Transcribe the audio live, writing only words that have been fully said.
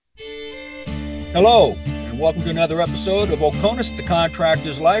Hello, and welcome to another episode of Oconus, the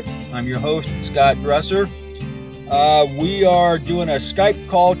Contractor's Life. I'm your host, Scott Dresser. We are doing a Skype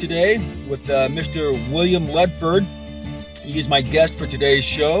call today with Mr. William Ledford. He is my guest for today's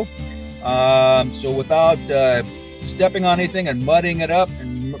show. So without stepping on anything and mudding it up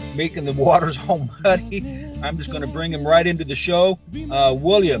and making the waters all muddy, I'm just going to bring him right into the show.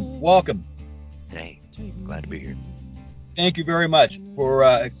 William, welcome. Hey, glad to be here. Thank you very much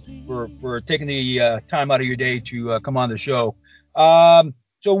for taking the time out of your day to come on the show.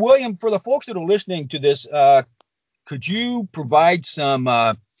 So, William, for the folks that are listening to this, could you provide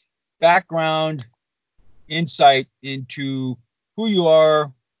some background insight into who you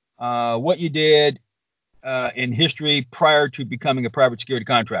are, what you did in history prior to becoming a private security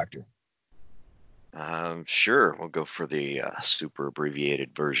contractor? Sure, we'll go for the super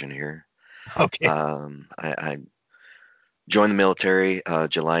abbreviated version here. Okay. I joined the military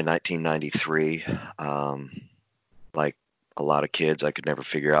July 1993. Like a lot of kids, I could never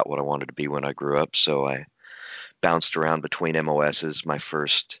figure out what I wanted to be when I grew up, so I bounced around between MOSs. My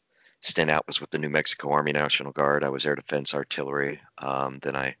first stint out was with the New Mexico Army National Guard. I was Air Defense Artillery.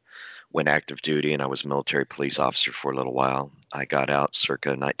 Then I went active duty, and I was a military police officer for a little while. I got out circa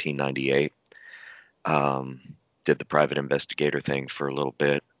 1998. Did the private investigator thing for a little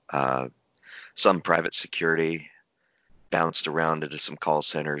bit. Some private security, bounced around into some call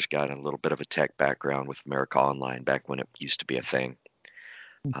centers, got a little bit of a tech background with America Online back when it used to be a thing.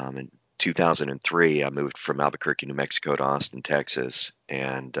 In 2003, I moved from Albuquerque, New Mexico to Austin, Texas,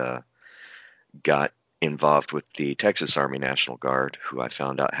 and got involved with the Texas Army National Guard, who I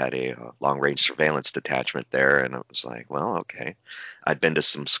found out had a long-range surveillance detachment there, and I was like, well, okay. I'd been to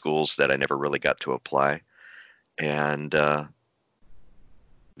some schools that I never really got to apply, and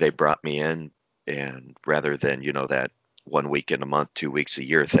they brought me in, and rather than, that 1 week in a month, 2 weeks a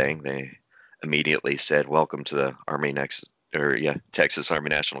year thing, they immediately said, welcome to the Texas Army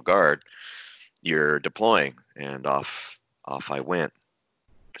National Guard. You're deploying. And off I went.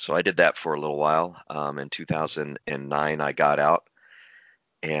 So I did that for a little while. In 2009, I got out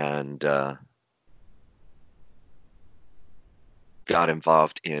and got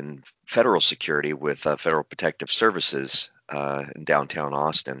involved in federal security with Federal Protective Services in downtown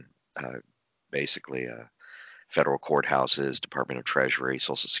Austin, basically federal courthouses, Department of Treasury,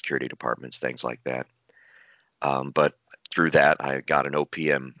 Social Security departments, things like that. But through that, I got an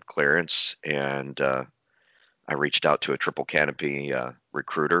OPM clearance, and I reached out to a triple canopy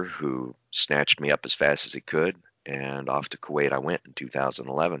recruiter who snatched me up as fast as he could, and off to Kuwait I went in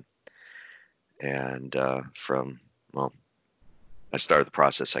 2011. And I started the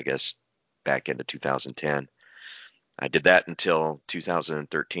process, I guess, back into 2010. I did that until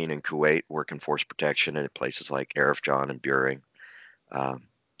 2013 in Kuwait, working force protection at places like Arifjan and Buehring.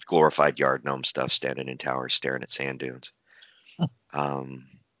 Glorified yard gnome stuff, standing in towers, staring at sand dunes.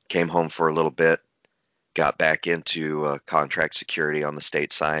 Came home for a little bit, got back into contract security on the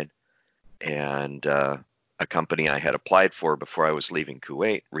state side, and a company I had applied for before I was leaving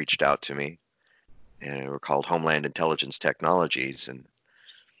Kuwait reached out to me, and they were called Homeland Intelligence Technologies, and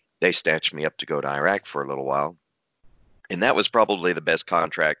they snatched me up to go to Iraq for a little while. And that was probably the best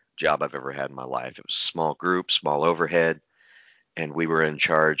contract job I've ever had in my life. It was a small group, small overhead, and we were in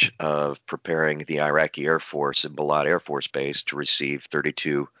charge of preparing the Iraqi Air Force in Balad Air Force Base to receive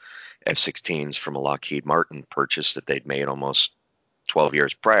 32 F-16s from a Lockheed Martin purchase that they'd made almost 12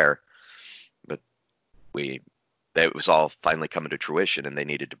 years prior. But it was all finally coming to fruition, and they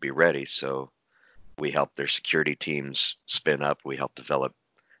needed to be ready. So we helped their security teams spin up. We helped develop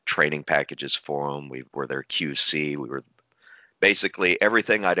training packages for them. We were their QC. We were basically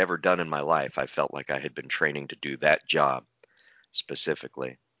everything I'd ever done in my life. I felt like I had been training to do that job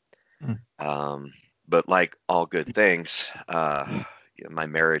specifically. But like all good things, my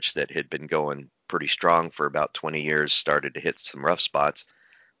marriage that had been going pretty strong for about 20 years started to hit some rough spots.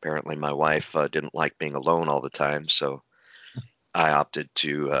 Apparently my wife didn't like being alone all the time, so I opted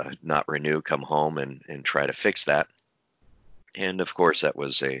to not renew, come home, and try to fix that. And of course that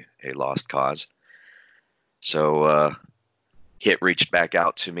was a lost cause. So HIT reached back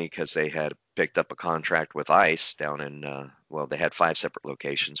out to me because they had picked up a contract with ICE down in, they had 5 separate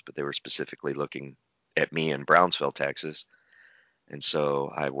locations, but they were specifically looking at me in Brownsville, Texas. And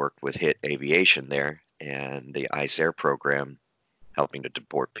so I worked with HIT Aviation there and the ICE Air program, helping to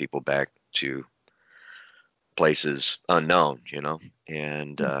deport people back to places unknown,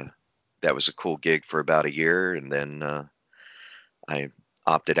 and that was a cool gig for about a year. And then I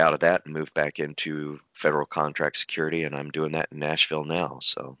opted out of that and moved back into federal contract security, and I'm doing that in Nashville now.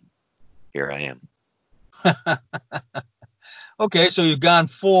 So here I am. Okay, so you've gone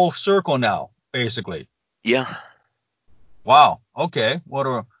full circle now. basically. Yeah, Wow. Okay. What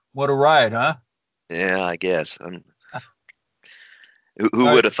a ride, huh? yeah, I guess. Who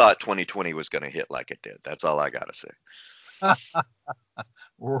All would have thought 2020 was going to hit like it did? That's all I gotta say. right.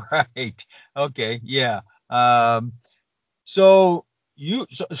 Right. Okay. Yeah. Um, so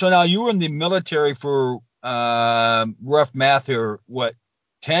now you were in the military for rough math here, what,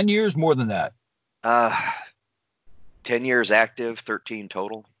 10 years more than that? Uh, 10 years active, 13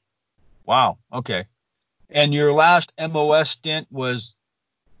 total. Wow. Okay. And your last MOS stint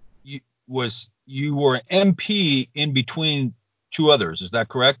you you were an MP in between two others, is that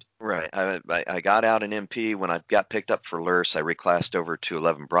correct? Right. I got out in MP. When I got picked up for LURS, I reclassed over to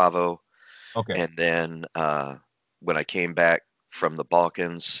 11 Bravo. Okay. And then when I came back from the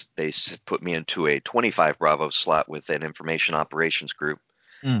Balkans, they put me into a 25 Bravo slot with an information operations group.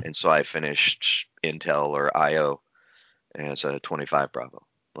 Mm. And so I finished Intel or IO as a 25 Bravo.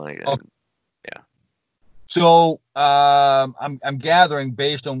 Like, Okay. yeah. So I'm gathering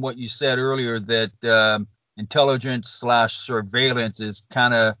based on what you said earlier that intelligence slash surveillance is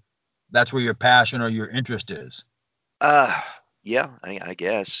kind of that's where your passion or your interest is. Uh, yeah, I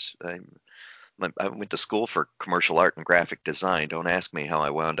guess. I went to school for commercial art and graphic design. Don't ask me how I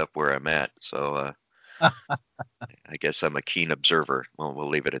wound up where I'm at. So I guess I'm a keen observer. Well, we'll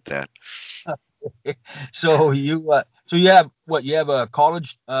leave it at that. So you have what, you have a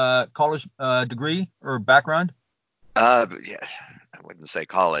college degree or background? Yeah, I wouldn't say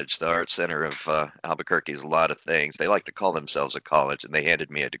college. The Art Center of Albuquerque is a lot of things. They like to call themselves a college, and they handed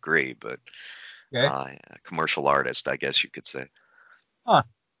me a degree, but Okay. a commercial artist, I guess you could say. Huh.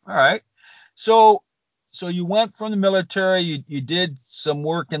 All right. So so you went from the military, you did some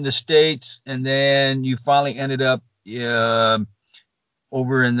work in the States, and then you finally ended up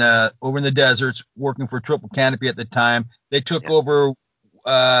over in the deserts working for Triple Canopy at the time. They took Yeah, over,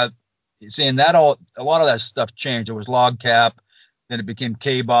 uh, saying that all a lot of that stuff changed. It was Log Cap, then it became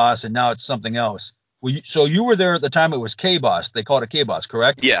K-Boss, and now it's something else. So you were there at the time it was K-Boss. They called it K-Boss,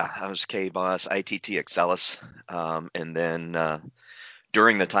 correct? yeah. I was K-Boss, ITT Excelis, and then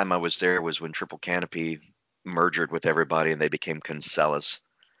during the time I was there was when Triple Canopy merged with everybody, and they became Concelis.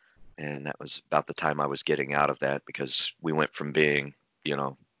 And that was about the time I was getting out of that because we went from being, you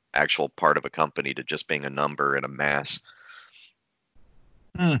know, actual part of a company to just being a number and a mass.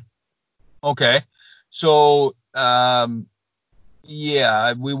 Hmm. Okay. So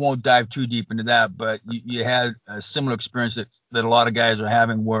yeah, we won't dive too deep into that, but you had a similar experience that a lot of guys are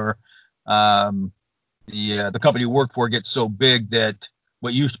having where um, the company you work for gets so big that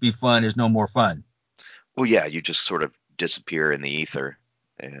what used to be fun is no more fun, Well, yeah, you just sort of disappear in the ether.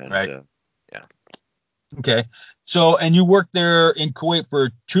 And right? yeah, Okay. So, and you worked there in Kuwait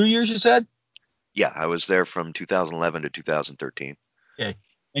for 2 years, you said? yeah, I was there from 2011 to 2013. Okay.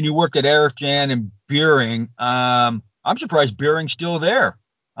 And you worked at Arifjan and Beering. I'm surprised Beering's still there.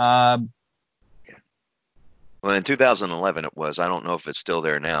 Um, Yeah. Well, in 2011 it was. I don't know if it's still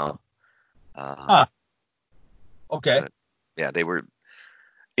there now. huh. Um, Okay. but yeah, they were.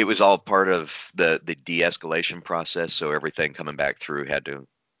 It was all part of the de-escalation process. So everything coming back through had to.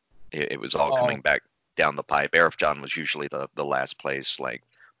 It was all Oh, coming back down the pipe. Arifjan was usually the last place, like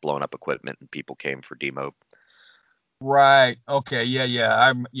blowing up equipment, and people came for demo. right. Okay. Yeah.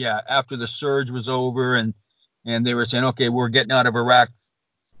 Yeah. Yeah. After the surge was over and they were saying, okay, we're getting out of Iraq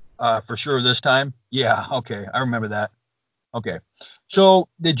for sure this time. Yeah. Okay. I remember that. Okay. So,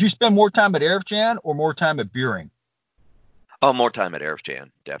 did you spend more time at Arifjan or more time at Beering? Oh, more time at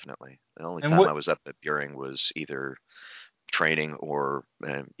Arifjan, definitely. The only And time what? I was up at Buring was either training or,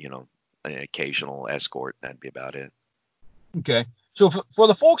 an occasional escort. That'd be about it. Okay. So for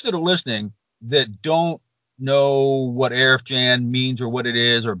the folks that are listening that don't know what Arifjan means or what it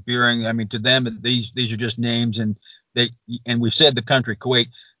is or Beering, I mean to them these are just names they and we've said the country Kuwait.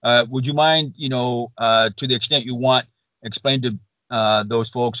 Would you mind, to the extent you want, explain to those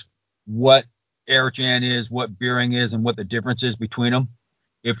folks what Arifjan is, what Beering is, and what the difference is between them,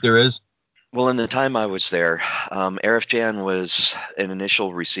 if there is? Well, in the time I was there, Arifjan was an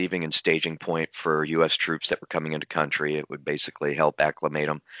initial receiving and staging point for U.S. troops that were coming into country. It would basically help acclimate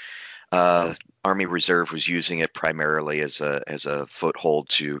them. Uh, Army Reserve was using it primarily as a foothold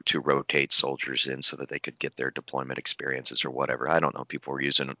to rotate soldiers in so that they could get their deployment experiences or whatever. I don't know. People were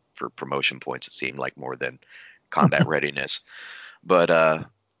using it for promotion points. It seemed like more than combat readiness. But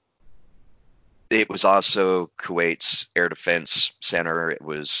it was also Kuwait's air defense center. It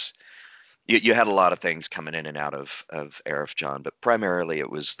was, you had a lot of things coming in and out of Arifjan, but primarily it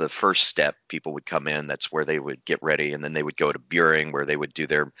was the first step. People would come in, that's where they would get ready, and then they would go to Buring, where they would do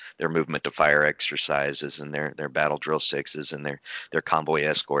their movement to fire exercises and their battle drill sixes and their convoy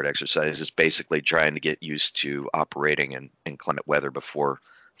escort exercises, basically trying to get used to operating in inclement weather before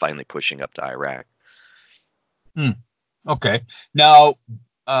finally pushing up to Iraq. Okay. Now,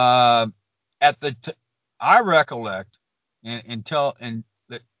 at I recollect, and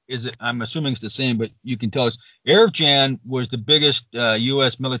is it? I'm assuming it's the same, but you can tell us. Arifjan was the biggest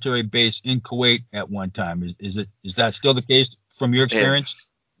U.S. military base in Kuwait at one time. Is that still the case from your experience?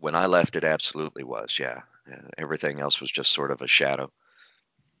 And when I left, it absolutely was. Yeah. Everything else was just sort of a shadow.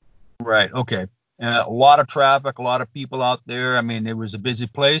 Right. Okay. A lot of traffic, a lot of people out there. I mean, it was a busy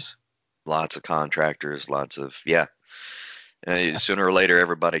place. Lots of contractors, lots of yeah. Sooner or later,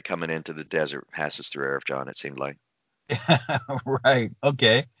 everybody coming into the desert passes through Arifjan, it seemed like. Right.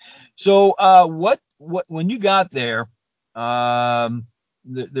 Okay. So, what when you got there,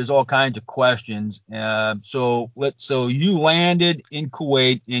 there's all kinds of questions. So you landed in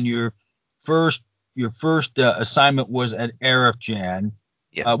Kuwait, and first assignment was at Arifjan.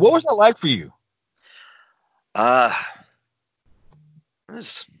 Yes. What was that like for you? Uh, it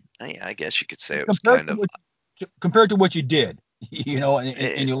was, I guess you could say it was compared kind to of, what compared to what you did, and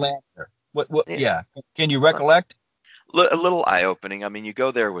eh, you land there. What? eh, Yeah. Can you recollect? a little eye-opening. I mean, you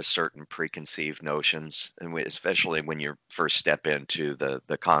go there with certain preconceived notions, and especially when you first step into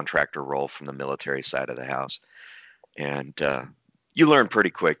the contractor role from the military side of the house, and you learn pretty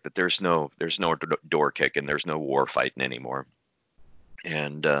quick that there's no door kicking, there's no war fighting anymore.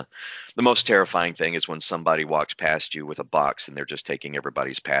 And the most terrifying thing is when somebody walks past you with a box and they're just taking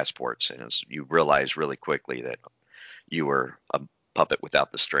everybody's passports, and you realize really quickly that you are a puppet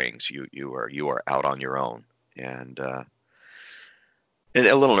without the strings. You are out on your own, and a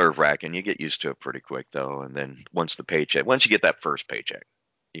little nerve wracking. You get used to it pretty quick though, and then once you get that first paycheck,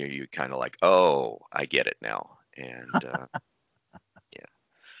 you kind of like, oh, I get it now, and yeah.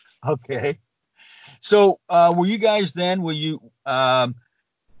 Okay. So, were you guys then? Were you?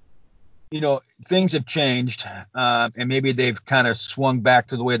 Things have changed, and maybe they've kind of swung back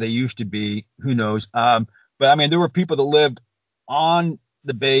to the way they used to be. Who knows? But I mean, there were people that lived on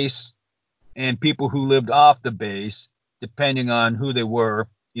the base and people who lived off the base, depending on who they were.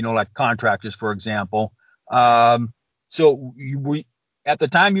 Like contractors, for example. So at the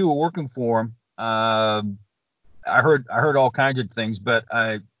time you were working for them. I heard all kinds of things, but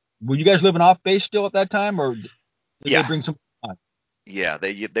were you guys living off base still at that time, or did they Yeah, bring some on? yeah,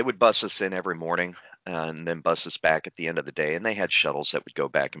 they would bus us in every morning and then bus us back at the end of the day, and they had shuttles that would go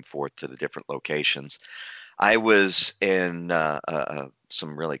back and forth to the different locations. I was in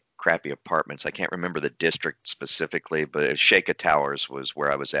some really crappy apartments. I can't remember the district specifically, but Sheikha Towers was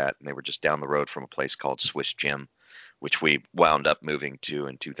where I was at, and they were just down the road from a place called Swiss Gym, which we wound up moving to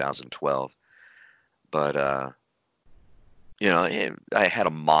in 2012. But I had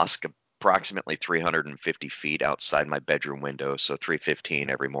a mosque approximately 350 feet outside my bedroom window, so 3:15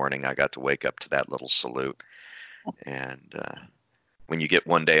 every morning I got to wake up to that little salute. And when you get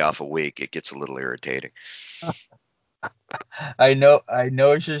one day off a week, it gets a little irritating. I know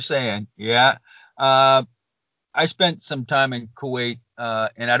what you're saying. Yeah. Uh, I spent some time in Kuwait,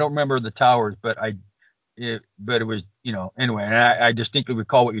 and I don't remember the towers, but it was, anyway. And I distinctly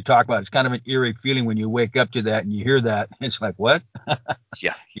recall what you talk about. It's kind of an eerie feeling when you wake up to that and you hear that. It's like, what?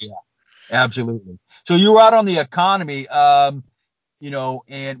 Yeah. Yeah, absolutely. So you were out on the economy, and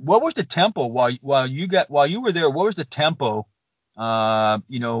what was the tempo while you were there? What was the tempo?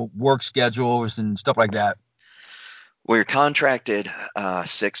 Work schedules and stuff like that. Well, you're contracted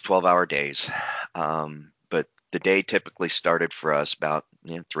 6 12-hour days, but the day typically started for us about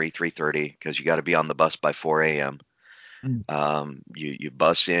 3:30 because you got to be on the bus by 4 a.m. Mm. You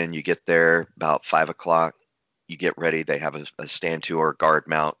bus in, you get there about 5 o'clock. You get ready. They have a stand to or guard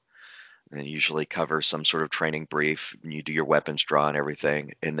mount, and usually cover some sort of training brief. And you do your weapons draw and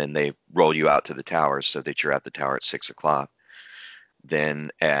everything, and then they roll you out to the towers so that you're at the tower at 6 o'clock.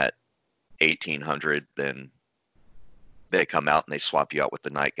 Then at 1800, then they come out and they swap you out with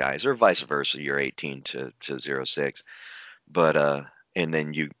the night guys, or vice versa. You're 18 to 06. But and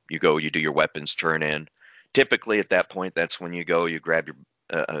then you do your weapons turn in. Typically at that point, that's when you grab your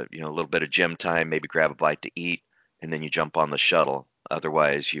a little bit of gym time, maybe grab a bite to eat, and then you jump on the shuttle.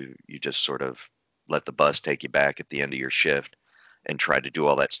 Otherwise, you just sort of let the bus take you back at the end of your shift and try to do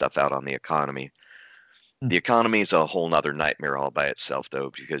all that stuff out on the economy. The economy is a whole nother nightmare all by itself,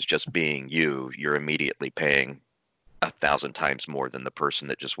 though, because just being you're immediately paying 1,000 times more than the person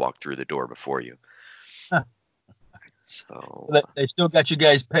that just walked through the door before you. Huh. So They still got you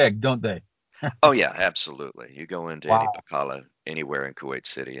guys pegged, don't they? Oh yeah, absolutely. You go into any Wow. Bacala anywhere in Kuwait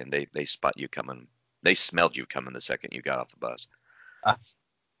City, and they spot you coming. They smelled you coming the second you got off the bus. Uh,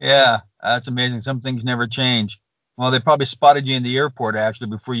 yeah, that's amazing. Some things never change. Well, they probably spotted you in the airport actually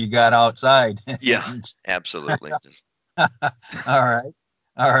before you got outside. Yeah, absolutely. Just All right.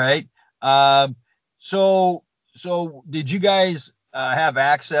 All right. Um, so did you guys have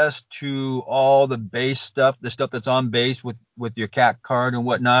access to all the base stuff, the stuff that's on base with your CAC card and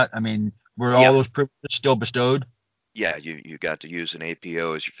whatnot? I mean, were all yeah, those privileges still bestowed? yeah. You got to use an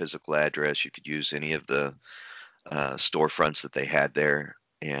APO as your physical address. You could use any of the storefronts that they had there,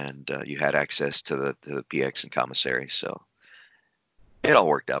 and you had access to the PX and commissary. So it all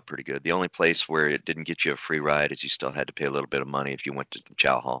worked out pretty good. The only place where it didn't get you a free ride is you still had to pay a little bit of money if you went to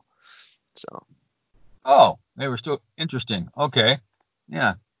Chow Hall. So Oh, they were still interesting. Okay.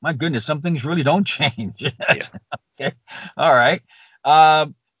 Yeah. My goodness, some things really don't change. yeah. Okay. All right.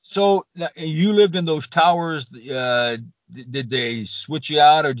 So you lived in those towers. Did they switch you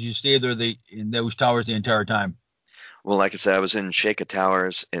out, or did you stay there in those towers the entire time? Well, like I said, I was in Sheikha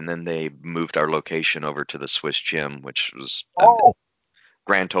Towers, and then they moved our location over to the Swiss Gym, which was a Oh,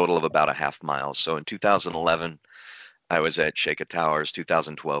 grand total of about a half mile. So in 2011, I was at Sheikha Towers.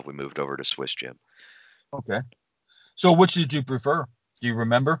 2012, we moved over to Swiss Gym. okay. So which did you prefer? Do you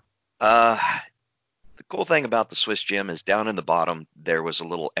remember? Uh, the cool thing about the Swiss Gym is down in the bottom there was a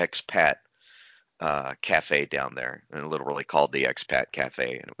little expat cafe down there, and literally called the Expat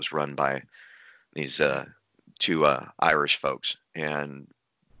Cafe, and it was run by these two Irish folks, and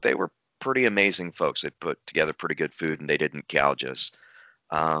they were pretty amazing folks. They put together pretty good food, and they didn't gouge us.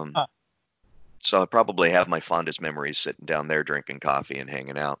 Um, Huh. so I probably have my fondest memories sitting down there drinking coffee and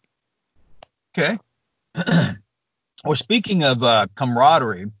hanging out. Okay. Well, speaking of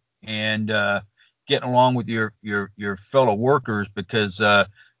camaraderie and getting along with your fellow workers, because for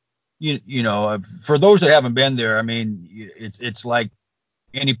those that haven't been there, I mean, it's like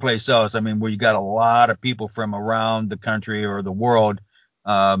any place else. I mean, where you got a lot of people from around the country or the world.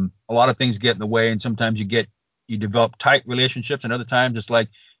 A lot of things get in the way, and sometimes you develop tight relationships, and other times it's like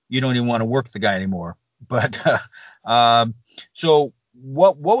you don't even want to work with the guy anymore. But so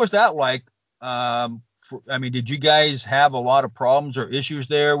what was that like? I mean, did you guys have a lot of problems or issues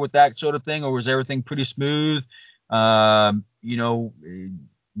there with that sort of thing, or was everything pretty smooth? Um, you know,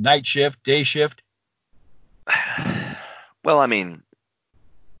 night shift, day shift. Well, I mean,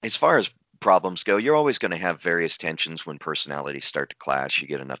 as far as problems go, you're always going to have various tensions when personalities start to clash. You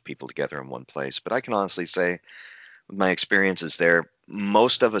get enough people together in one place. But I can honestly say, with my experiences there,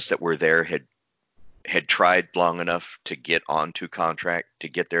 most of us that were there had tried long enough to get onto contract to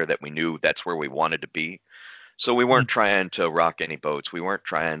get there that we knew that's where we wanted to be. So we weren't trying to rock any boats. We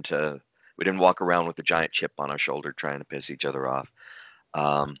didn't walk around with a giant chip on our shoulder trying to piss each other off.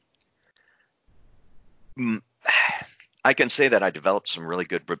 Um, I can say that I developed some really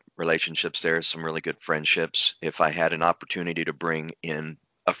good relationships there, some really good friendships. If I had an opportunity to bring in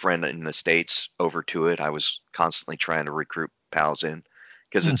a friend in the States over to it, I was constantly trying to recruit pals in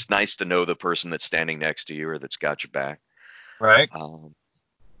because Mm, it's nice to know the person that's standing next to you or that's got your back. right. Um,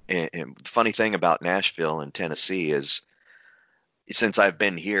 and the funny thing about Nashville and Tennessee is since I've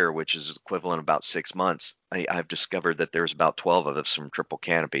been here, which is equivalent about 6 months, I've discovered that there's about 12 of us from Triple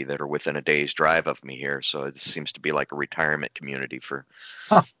Canopy that are within a day's drive of me here. So it seems to be like a retirement community for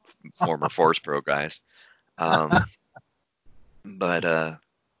Huh. former Force Pro guys. Um, but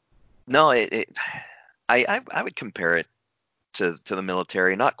no, I would compare it to the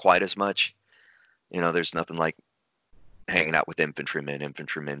military, not quite as much. There's nothing like hanging out with infantrymen.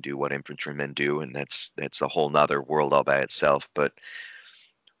 Infantrymen do what infantrymen do, and that's a whole nother world all by itself. But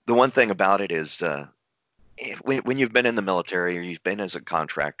the one thing about it is when you've been in the military or you've been as a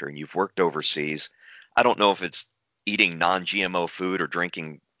contractor and you've worked overseas, I don't know if it's eating non-GMO food or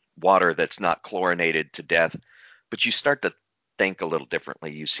drinking water that's not chlorinated to death, but you start to think a little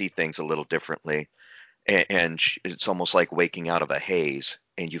differently. You see things a little differently, and it's almost like waking out of a haze,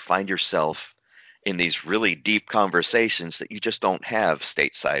 and you find yourself in these really deep conversations that you just don't have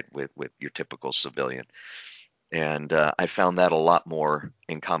stateside with your typical civilian. And I found that a lot more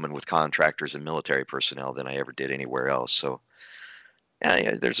in common with contractors and military personnel than I ever did anywhere else. So,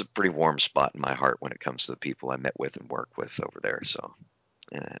 yeah, there's a pretty warm spot in my heart when it comes to the people I met with and worked with over there. So,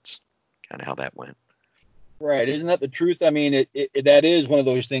 yeah, that's kind of how that went. Right. Isn't that the truth? I mean, that is one of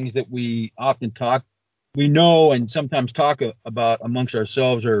those things that we know, and sometimes talk about amongst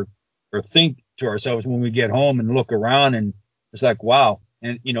ourselves or think to ourselves when we get home and look around, and it's like, wow.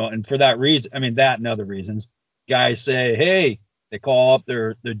 And, and for that reason, I mean, that and other reasons, guys say, hey, they call up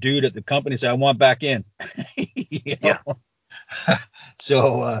their dude at the company and say, I want back in. you Yeah. know?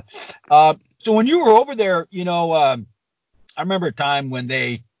 So, uh, So when you were over there, I remember a time when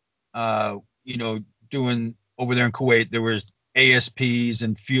they, you know, doing over there in Kuwait, there was ASPs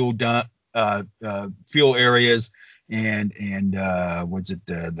and fuel areas and what's it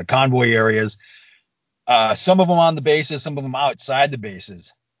the convoy areas. Some of them on the bases, some of them outside the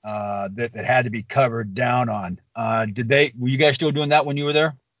bases that had to be covered down on. Were you guys still doing that when you were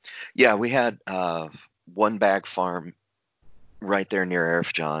there? Yeah, we had one bag farm right there near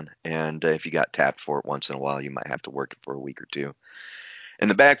Arifjan, and if you got tapped for it once in a while, you might have to work it for a week or two.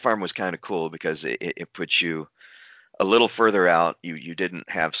 And the bag farm was kind of cool because it puts you a little further out. You didn't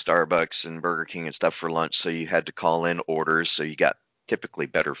have Starbucks and Burger King and stuff for lunch, so you had to call in orders. So you got typically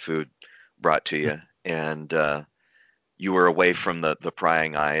better food brought to you, and you were away from the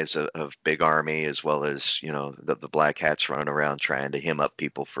prying eyes of Big Army, as well as the black hats running around trying to hem up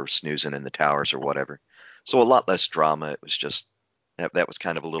people for snoozing in the towers or whatever. So a lot less drama. It was just that was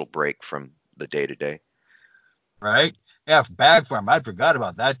kind of a little break from the day to day. Right? Yeah, bag farm. I forgot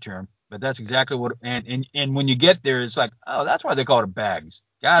about that term, but that's exactly what. And when you get there, it's like, oh, that's why they call it bags.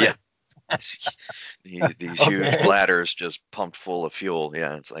 Got Yeah, it. these huge Okay. bladders just pumped full of fuel.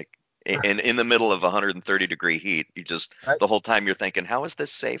 Yeah, it's like in the middle of 130-degree heat, you just Right. the whole time you're thinking, how is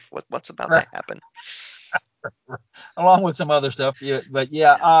this safe? What's about to Right. happen? Along with some other stuff. Yeah, but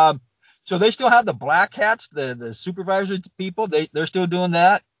yeah. Yeah, So they still have the black hats, the supervisor people. They're still doing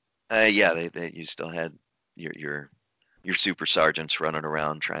that. yeah. You still had your super sergeants running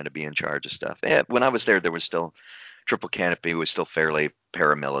around trying to be in charge of stuff. Yeah, when I was there, there was still triple canopy was still fairly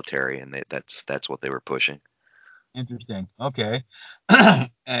paramilitary, and that's what they were pushing. Interesting. Okay.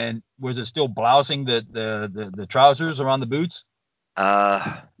 And was it still blousing the trousers around the boots?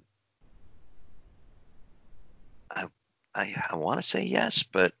 Uh, I I want to say yes,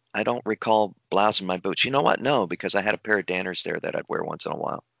 but I don't recall blousing my boots. You know what? No, because I had a pair of Danners there that I'd wear once in a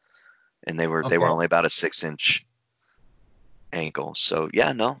while, and they were Okay. only about a 6 inch ankle. So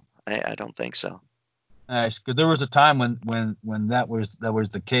yeah, no, I don't think so. Nice, because there was a time when that was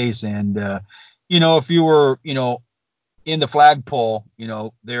the case, and if you were in the flagpole,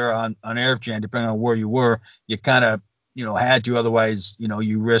 there on Airgen, depending on where you were, you kind of had to, otherwise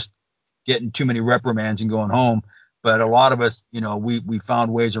you risked getting too many reprimands and going home. But a lot of us, we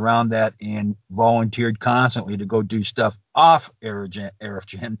found ways around that and volunteered constantly to go do stuff off Airgen,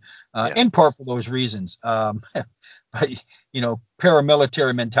 Yeah, in part for those reasons. But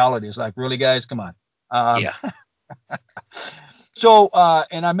paramilitary mentality is like, really, guys, come on. Um, yeah. so,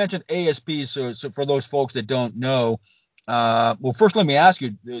 and I mentioned ASPs. So for those folks that don't know, well, first let me ask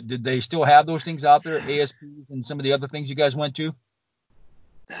you: did they still have those things out there, ASPs, and some of the other things you guys went to?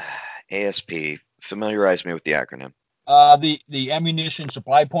 ASP. Familiarize me with the acronym. The ammunition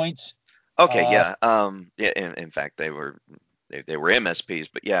supply points. Okay, Uh, yeah. Yeah. In fact, they were MSPs,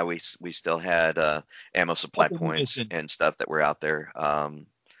 but yeah, we still had ammo supply okay, points munition. and stuff that were out there.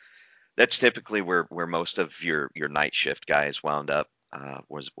 That's typically where most of your night shift guys wound up.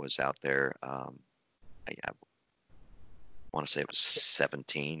 Was out there. I want to say it was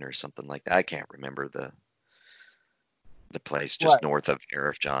 17 or something like that. I can't remember the place just Right. north of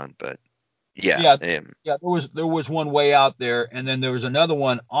Arifjan, but yeah. Yeah. Yeah. There was one way out there, and then there was another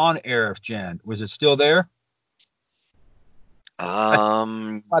one on Arifjan. Was it still there?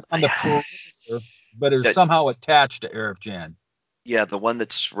 Um, Not on the perimeter, but it was that somehow attached to Arifjan. yeah, the one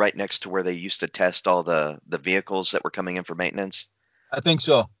that's right next to where they used to test all the vehicles that were coming in for maintenance. I think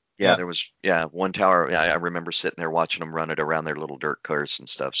so. Yeah, Yeah. there was one tower. Yeah, I remember sitting there watching them run it around their little dirt cars and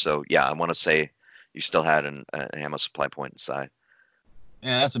stuff. So yeah, I want to say you still had an ammo supply point inside.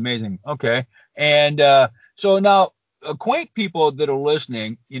 Yeah, that's amazing. Okay. And so now, acquaint people that are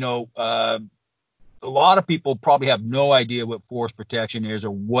listening, a lot of people probably have no idea what force protection is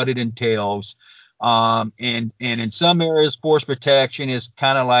or what it entails. And in some areas, force protection is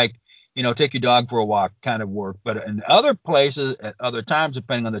kind of like, take your dog for a walk kind of work. But in other places, at other times,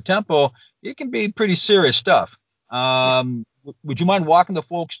 depending on the tempo, it can be pretty serious stuff. Yeah. Would you mind walking the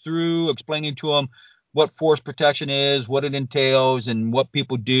folks through, explaining to them what force protection is, what it entails, and what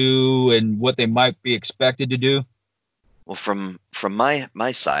people do, and what they might be expected to do? Well, from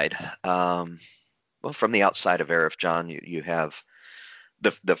my side, well, from the outside of Arif John, you have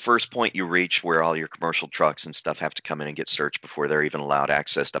the first point you reach where all your commercial trucks and stuff have to come in and get searched before they're even allowed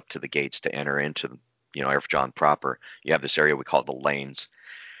access up to the gates to enter into Arif John proper. You have this area we call the lanes,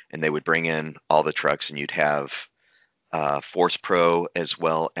 and they would bring in all the trucks, and you'd have Force Pro, as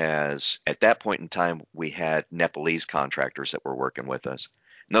well as at that point in time we had Nepalese contractors that were working with us,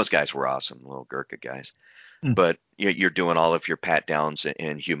 and those guys were awesome, little Gurkha guys. Hmm. But you're doing all of your pat downs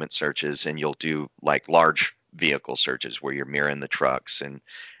and human searches, and you'll do like large vehicle searches where you're mirroring the trucks, and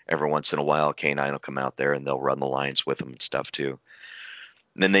every once in a while, K9 will come out there and they'll run the lines with them and stuff too.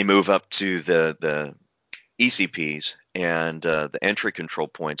 And then they move up to the ECPs, and the entry control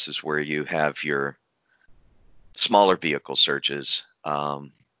points is where you have your smaller vehicle searches,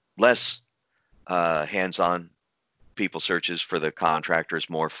 less hands-on people searches for the contractors,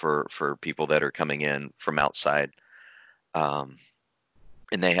 more for people that are coming in from outside. And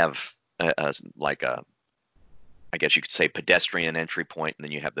they have like a, I guess you could say, pedestrian entry point, and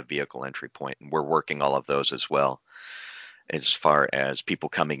then you have the vehicle entry point, and we're working all of those as well. As far as people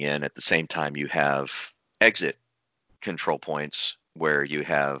coming in, at the same time, you have exit control points where you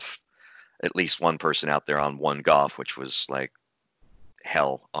have at least one person out there on one golf, which was like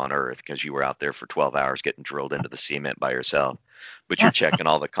hell on earth because you were out there for 12 hours getting drilled into the cement by yourself, but you're checking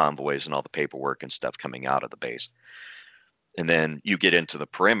all the convoys and all the paperwork and stuff coming out of the base. And then you get into the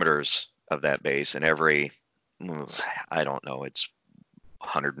perimeters of that base, and every, I don't know, it's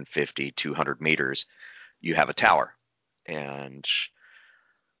 150, 200 meters, you have a tower. And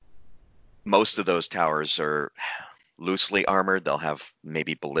most of those towers are loosely armored. They'll have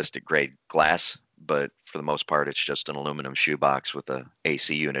maybe ballistic grade glass, but for the most part, it's just an aluminum shoebox with a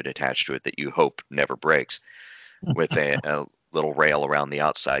AC unit attached to it that you hope never breaks, with a little rail around the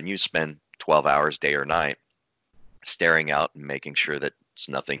outside. And you spend 12 hours day or night staring out and making sure that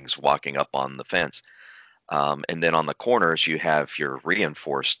nothing's walking up on the fence. And then on the corners, you have your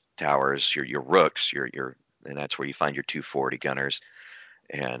reinforced towers, your rooks, and that's where you find your 240 gunners.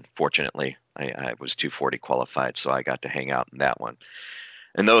 And fortunately, I was 240 qualified, so I got to hang out in that one.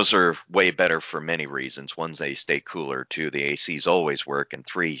 And those are way better for many reasons. One, they stay cooler. Two, the ACs always work. And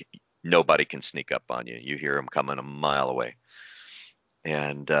three, nobody can sneak up on you. You hear them coming a mile away.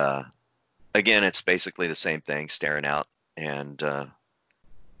 And again, it's basically the same thing, staring out and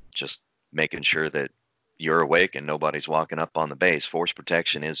just making sure that you're awake and nobody's walking up on the base. Force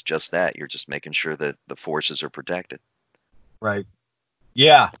protection is just that. You're just making sure that the forces are protected. Right.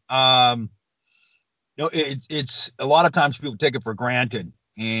 Yeah. It's a lot of times people take it for granted,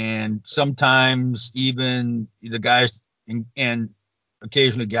 and sometimes even the guys and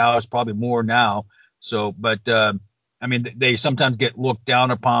occasionally gals, probably more now. So, but I mean, they sometimes get looked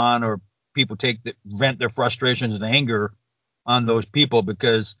down upon, or people vent their frustrations and anger on those people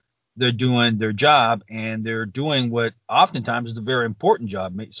because they're doing their job, and they're doing what oftentimes is a very important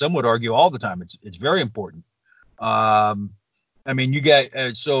job. Some would argue all the time it's very important. I mean, you get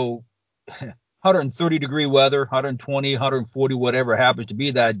 130 degree weather, 120, 140, whatever happens to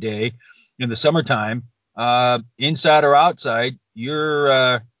be that day in the summertime, inside or outside,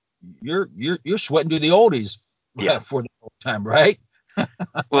 you're sweating to the oldies. Yeah. For the whole time, right?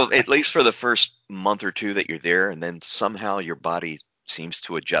 Well, at least for the first month or two that you're there, and then somehow your body seems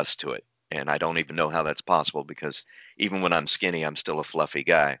to adjust to it. And I don't even know how that's possible, because even when I'm skinny, I'm still a fluffy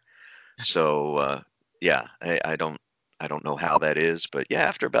guy. So yeah, I don't know how that is, but yeah,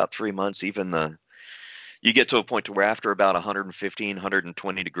 after about 3 months, you get to a point to where after about 115,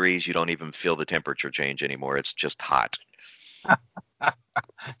 120 degrees, you don't even feel the temperature change anymore. It's just hot.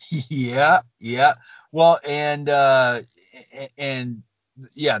 Yeah. Well, and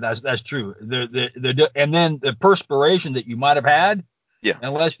yeah, that's true. And then the perspiration that you might have had, Yeah.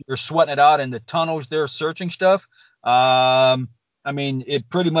 unless you're sweating it out in the tunnels there searching stuff, I mean, it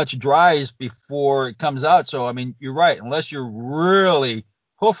pretty much dries before it comes out. So, I mean, you're right. Unless you're really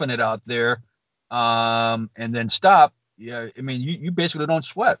hoofing it out there, and then stop. Yeah, I mean, you basically don't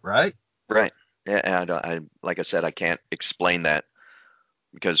sweat, right? Right. Yeah, and like I said, I can't explain that,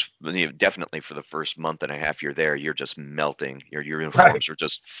 because definitely for the first month and a half you're there, you're just melting. Your uniforms are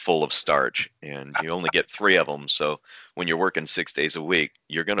just full of starch, and you only get 3 of them. So when you're working 6 days a week,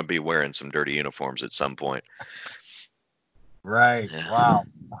 you're going to be wearing some dirty uniforms at some point. Right. Yeah. Wow.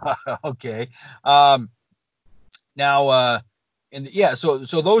 Okay. Now, and yeah, so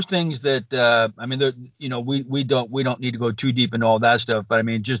those things that I mean, we don't need to go too deep into all that stuff, but I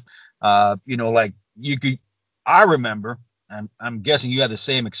mean, just like you could, I remember, and I'm guessing you had the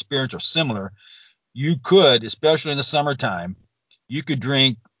same experience or similar. You could, especially in the summertime, you could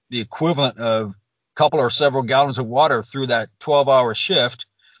drink the equivalent of a couple or several gallons of water through that 12-hour shift,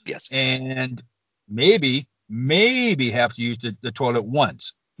 Yes. and maybe have to use the toilet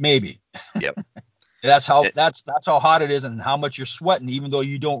once, maybe. Yep. That's how hot it is, and how much you're sweating, even though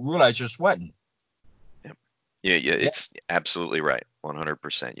you don't realize you're sweating. Yep. Yeah, it's absolutely right.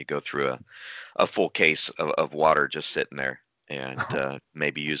 100%. You go through a full case of water just sitting there, and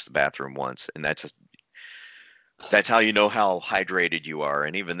maybe use the bathroom once, and that's how you know how hydrated you are.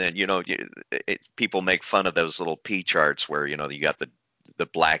 And even then, people make fun of those little pee charts where you got the the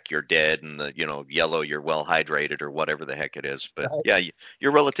black you're dead and the yellow you're well hydrated or whatever the heck it is. But Right. yeah,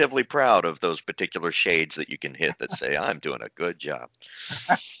 you're relatively proud of those particular shades that you can hit that say I'm doing a good job.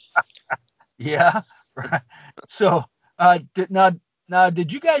 Yeah. Right. So,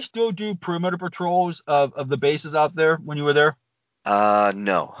 did you guys still do perimeter patrols of the bases out there when you were there?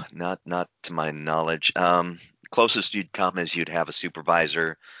 No, not to my knowledge. Closest you'd come is you'd have a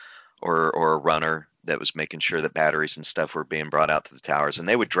supervisor or a runner that was making sure that batteries and stuff were being brought out to the towers, and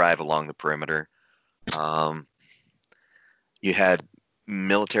they would drive along the perimeter. Um, you had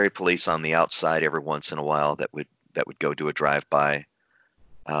military police on the outside every once in a while that would go do a drive by.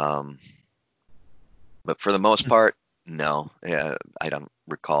 Um, but for the most part, no. I don't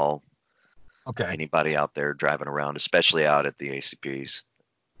recall Okay. anybody out there driving around, especially out at the ACPs.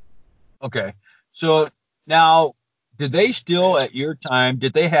 Okay. So now, did they still at your time?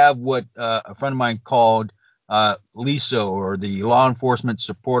 Did they have what a friend of mine called LISO, or the Law Enforcement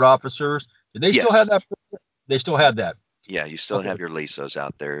Support Officers? Did they still have Yes. that? They still had that. Yeah, you still Okay. have your LISOs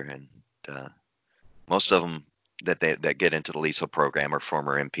out there, and uh, most of them that get into the LISO program are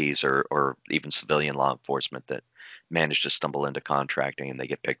former MPs or even civilian law enforcement that manage to stumble into contracting and they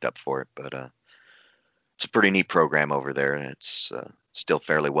get picked up for it. But it's a pretty neat program over there, and it's still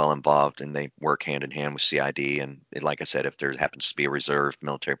fairly well involved, and they work hand in hand with CID. And like I said, if there happens to be a reserve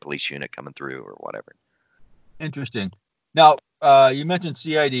military police unit coming through or whatever. Interesting. Now, you mentioned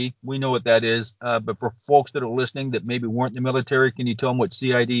CID. We know what that is, but for folks that are listening that maybe weren't in the military, can you tell them what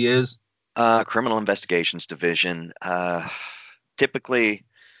CID is? Criminal Investigations Division. Typically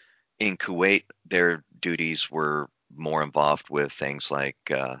in Kuwait, their duties were more involved with things like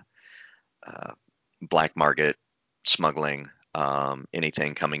uh, black market smuggling,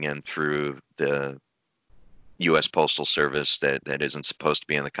 anything coming in through the U.S. Postal Service that isn't supposed to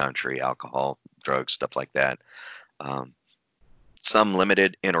be in the country, alcohol, drugs, stuff like that. Um, some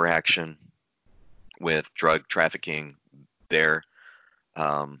limited interaction with drug trafficking there.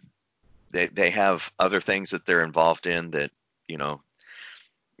 Um, they have other things that they're involved in that, you know,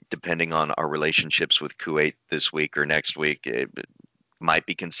 depending on our relationships with Kuwait this week or next week, it might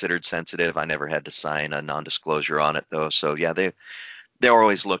be considered sensitive. I never had to sign a non-disclosure on it though. So yeah, they're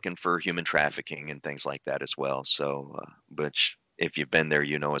always looking for human trafficking and things like that as well. So, which if you've been there,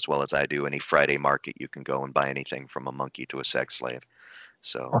 you know as well as I do. Any Friday market, you can go and buy anything from a monkey to a sex slave.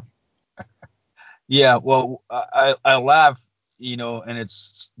 So Yeah. Well, I laugh,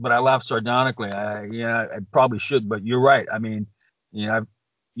 but I laugh sardonically. I probably should, but you're right. I mean, I've,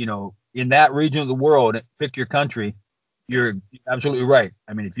 in that region of the world, pick your country. yeah, You're absolutely right.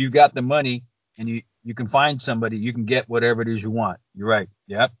 I mean, if you got the money and you can find somebody, you can get whatever it is you want. You're right.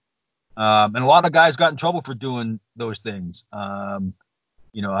 Yep. And a lot of guys got in trouble for doing those things. I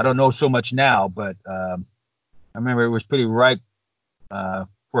don't know so much now, but I remember it was pretty ripe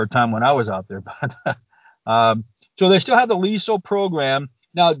for a time when I was out there. But so they still have the LISO program.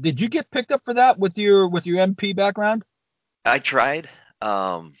 Now, did you get picked up for that with your MP background? I tried,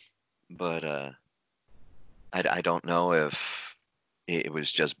 um, but I don't know if it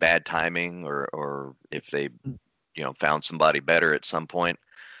was just bad timing or if they found somebody better at some point.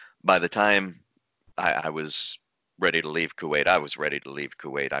 By the time I was ready to leave Kuwait, I was ready to leave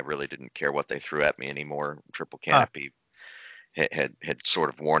Kuwait. I really didn't care what they threw at me anymore. Triple Huh. Canopy had sort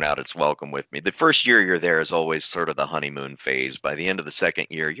of worn out its welcome with me. The first year you're there is always sort of the honeymoon phase. By the end of the second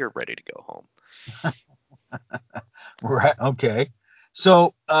year, you're ready to go home. Right. Okay.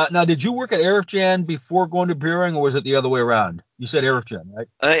 So now, did you work at Arifjan before going to Buring, or was it the other way around? You said Arifjan,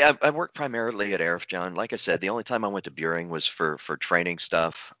 right? I worked primarily at Arifjan. Like I said, the only time I went to Buring was for training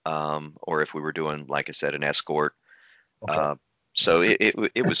stuff, or if we were doing, like I said, an escort. Okay. Uh, so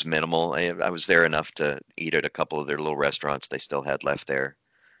it was minimal. I was there enough to eat at a couple of their little restaurants they still had left there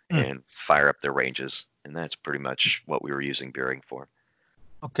Hmm. and fire up their ranges, and that's pretty much what we were using Buring for.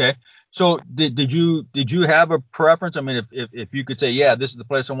 Okay. So did you have a preference? I mean, if you could say, yeah, this is the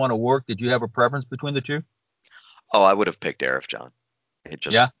place I want to work, did you have a preference between the two? Oh, I would have picked Arifjan. It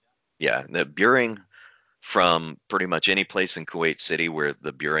just, Yeah. yeah, the Buring from pretty much any place in Kuwait City where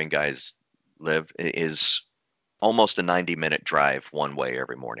the Buring guys live is almost a 90-minute drive one way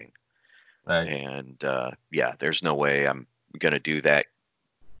every morning. Right. And yeah, there's no way I'm going to do that,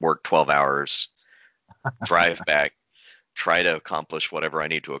 work 12 hours, drive back, try to accomplish whatever I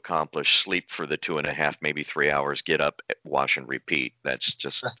need to accomplish, sleep for the 2.5, maybe 3 hours, get up, wash and repeat. That's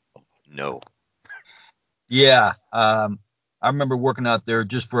just no. Yeah. I remember working out there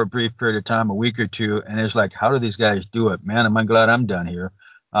just for a brief period of time, a week or two, and it's like, how do these guys do it? Man, am I glad I'm done here.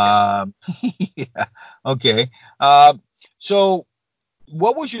 Yeah. Yeah. Okay. So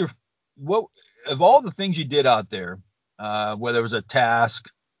what was your what of all the things you did out there? whether it was a task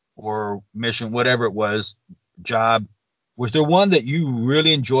or mission, whatever it was, job, was there one that you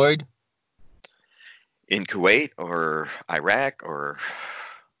really enjoyed? In Kuwait or Iraq or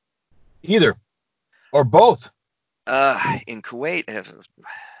Either or both. in Kuwait,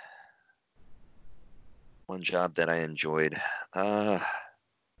 one job that I enjoyed. Uh,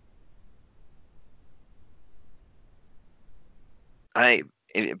 I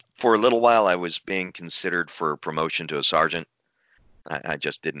for a little while I was being considered for promotion to a sergeant. I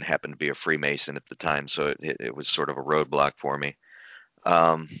just didn't happen to be a Freemason at the time, so it was sort of a roadblock for me.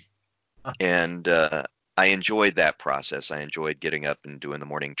 Um, and I enjoyed that process. I enjoyed getting up and doing the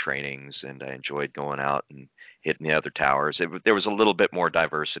morning trainings, and I enjoyed going out and hitting the other towers. There was a little bit more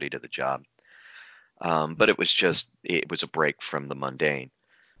diversity to the job, but it was a break from the mundane.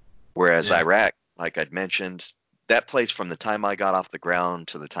 Whereas Yeah. Iraq, like I'd mentioned, that place from the time I got off the ground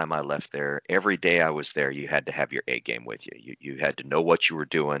to the time I left there, every day I was there, you had to have your A game with you. You had to know what you were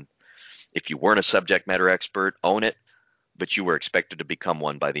doing. If you weren't a subject matter expert, own it, but you were expected to become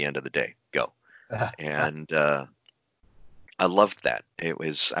one by the end of the day. Go. And I loved that. I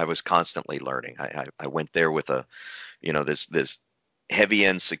was constantly learning. I went there with this heavy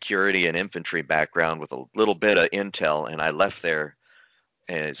end security and infantry background with a little bit of intel, and I left there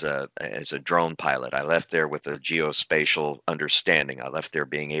as a drone pilot. I left there with a geospatial understanding. I left there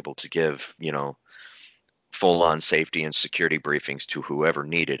being able to give, full on safety and security briefings to whoever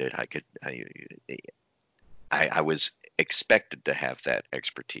needed it. I was expected to have that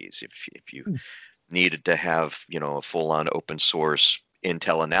expertise. If you needed to have, a full on open source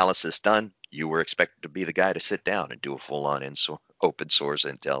intel analysis done, you were expected to be the guy to sit down and do a full on open source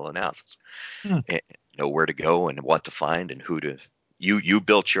intel analysis. Hmm. And know where to go and what to find and who to you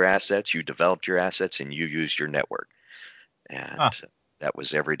built your assets, you developed your assets, and you used your network. And Huh. that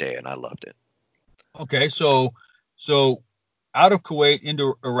was every day, and I loved it. Okay, so out of Kuwait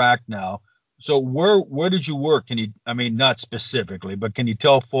into Iraq now. So where did you work? Can you, I mean, not specifically, but can you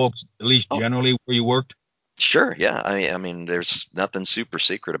tell folks at least Oh, generally where you worked? sure, yeah. I mean, there's nothing super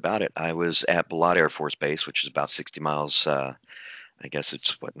secret about it. I was at Balad Air Force Base, which is about 60 miles. I guess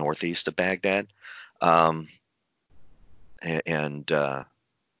it's northeast of Baghdad, um, and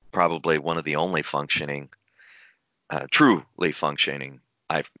probably one of the only truly functioning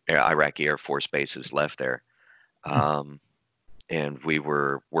Iraqi Air Force bases left there. Hmm. Um, and we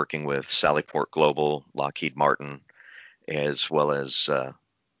were working with Sallyport Global, Lockheed Martin, as well as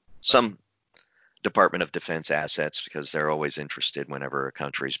some Department of Defense assets because they're always interested whenever a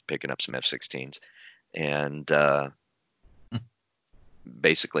country's picking up some F-16s, and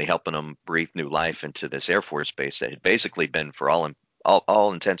basically helping them breathe new life into this Air Force base that had basically been, for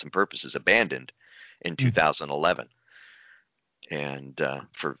all intents and purposes, abandoned in Hmm. 2011. And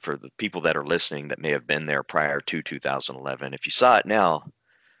for the people that are listening that may have been there prior to 2011, if you saw it now,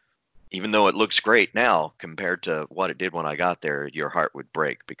 even though it looks great now compared to what it did when I got there, your heart would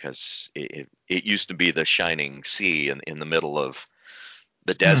break because it used to be the shining sea in the middle of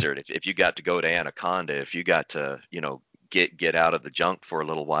the Hmm. desert. If you got to go to Anaconda, if you got to, get out of the junk for a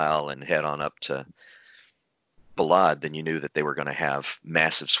little while and head on up to Balad, then you knew that they were going to have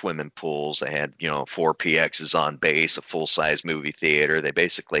massive swimming pools. They had, 4 PXs on base, a full-size movie theater. They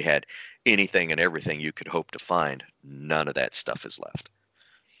basically had anything and everything you could hope to find. None of that stuff is left.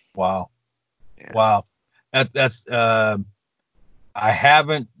 Wow. Yeah. Wow. That's I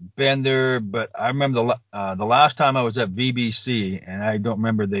haven't been there, but I remember the last time I was at VBC, and I don't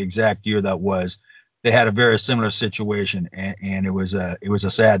remember the exact year that was. They had a very similar situation, and it was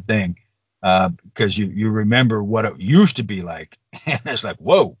a sad thing because you remember what it used to be like, and it's like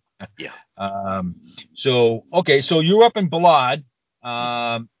whoa. Yeah. So okay, so you're up in Balad,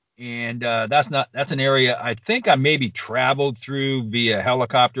 and that's an area I think I maybe traveled through via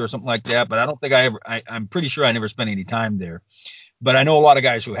helicopter or something like that, but I don't think I'm pretty sure I never spent any time there, but I know a lot of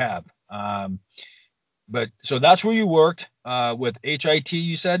guys who have. But so that's where you worked with HIT,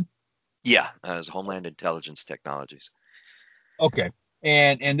 you said? Yeah. As Homeland Intelligence Technologies. Okay,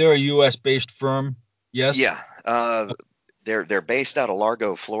 and they're a U.S. based firm, yes? Yeah. They're based out of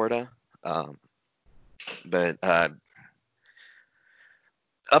Largo, Florida. Um, but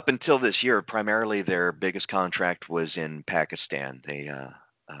up until this year, primarily their biggest contract was in Pakistan. They uh,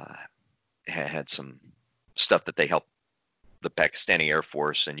 had some stuff that they helped the Pakistani Air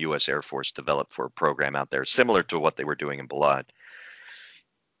Force and U.S. Air Force develop for a program out there, similar to what they were doing in Balad.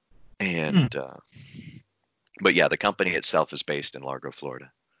 Hmm. And but yeah, the company itself is based in Largo,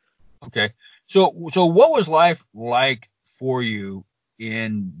 Florida. Okay, so what was life like for you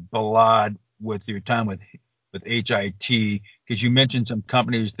in Balad with your time with HIT? Because you mentioned some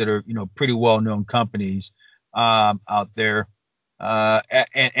companies that are pretty well known companies. out there,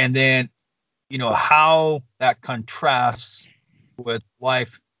 and then how that contrasts with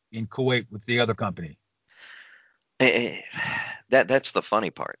life in Kuwait with the other company. Eh, that's the funny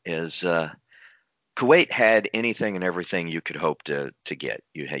part is Kuwait had anything and everything you could hope to get.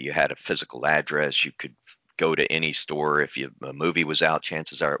 You had a physical address. You could go to any store. If a movie was out,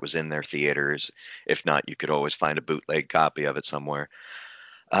 chances are it was in their theaters. If not, you could always find a bootleg copy of it somewhere.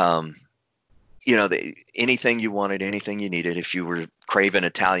 Um, anything you wanted, anything you needed. If you were craving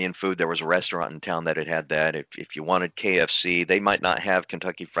Italian food, there was a restaurant in town that had that. If you wanted KFC, they might not have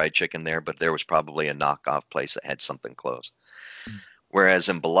Kentucky Fried Chicken there, but there was probably a knockoff place that had something close. Whereas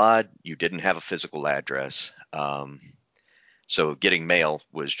in Balad, you didn't have a physical address. So getting mail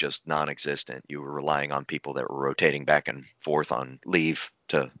was just non-existent. You were relying on people that were rotating back and forth on leave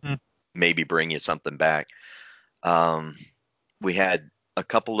to Hmm. maybe bring you something back. Um, we had a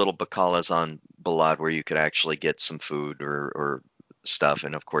couple little bacalas on Balad where you could actually get some food or stuff.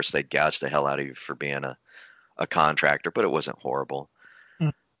 And of course, they'd gas the hell out of you for being a contractor, but it wasn't horrible. Hmm.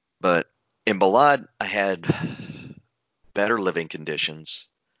 But in Balad, I had better living conditions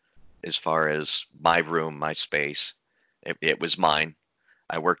as far as my room, my space. It was mine.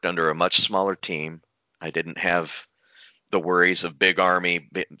 I worked under a much smaller team. I didn't have the worries of big army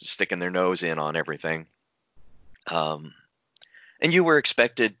sticking their nose in on everything. Um, and you were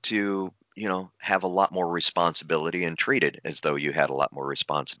expected to, have a lot more responsibility and treated as though you had a lot more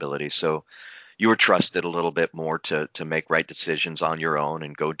responsibility. So you were trusted a little bit more to make right decisions on your own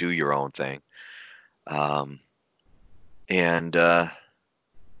and go do your own thing. Um, and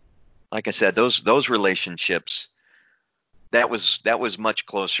like I said, those relationships that was much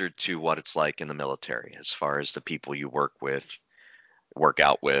closer to what it's like in the military as far as the people you work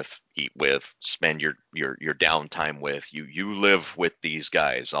out with, eat with, spend your downtime with. You live with these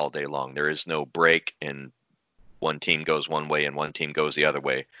guys all day long. There is no break and one team goes one way and one team goes the other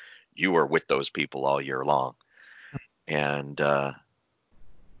way. You are with those people all year long. And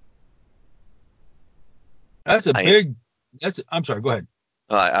That's a I big. I'm sorry. Go ahead.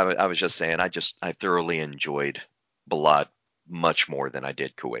 I was just saying I thoroughly enjoyed Balad much more than I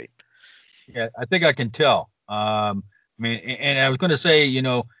did Kuwait. Yeah, I think I can tell. I mean, and I was going to say,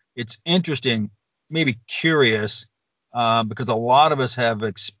 it's interesting, maybe curious, because a lot of us have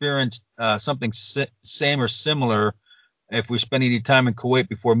experienced something same or similar if we spend any time in Kuwait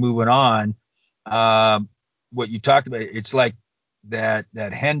before moving on. Um, what you talked about, it's like that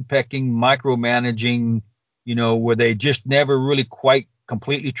henpecking, micromanaging, where they just never really quite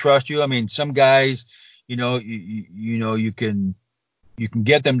completely trust you. I mean, some guys, you can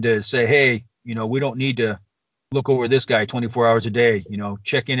get them to say, hey, we don't need to look over this guy 24 hours a day,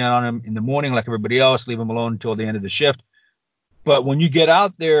 check in on him in the morning like everybody else, leave him alone until the end of the shift. But when you get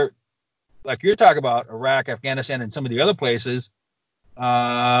out there, like you're talking about Iraq, Afghanistan, and some of the other places,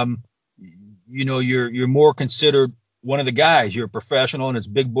 um, you're more considered one of the guys. You're a professional, and it's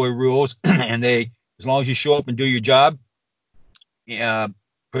big boy rules. And as long as you show up and do your job, uh,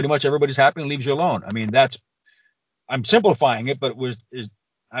 pretty much everybody's happy and leaves you alone. I mean, I'm simplifying it, but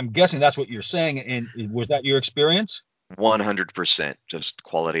I'm guessing that's what you're saying. And was that your experience? 100%. Just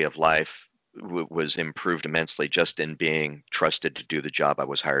quality of life was improved immensely just in being trusted to do the job I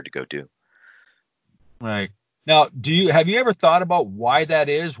was hired to go do. Right. Now, have you ever thought about why that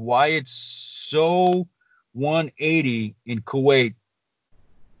is? Why it's so 180 in Kuwait?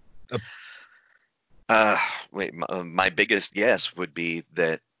 Uh, Uh, my biggest guess would be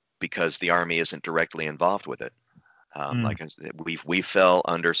that because the Army isn't directly involved with it. mm, Like I said, we fell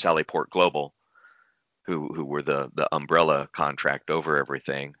under Sallyport Global, who were the umbrella contract over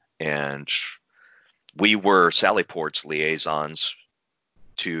everything, and we were Sallyport's liaisons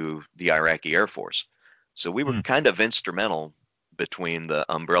to the Iraqi Air Force. So we were mm. kind of instrumental between the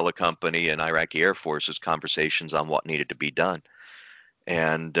umbrella company and Iraqi Air Force's conversations on what needed to be done.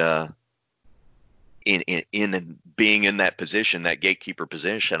 And in being in that position, that gatekeeper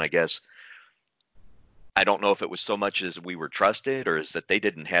position, I guess I don't know if it was so much as we were trusted or is that they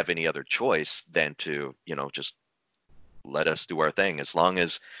didn't have any other choice than to, just let us do our thing. As long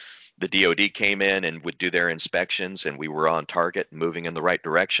as the DoD came in and would do their inspections and we were on target and moving in the right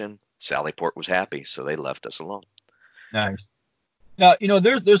direction, Sallyport was happy, so they left us alone. Nice. Now,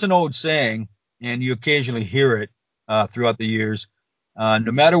 there's an old saying, and you occasionally hear it throughout the years.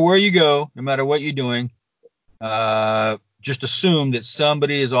 No matter where you go, no matter what you're doing, just assume that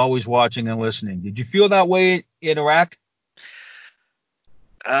somebody is always watching and listening. Did you feel that way in Iraq?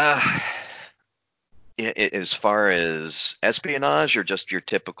 Uh, as far as espionage or just your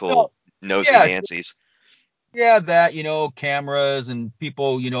typical No. nosy Yeah, Nancy's? yeah, that, cameras and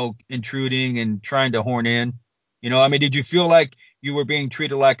people, intruding and trying to horn in. I mean, did you feel like you were being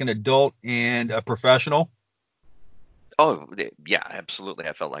treated like an adult and a professional? Oh, yeah, absolutely.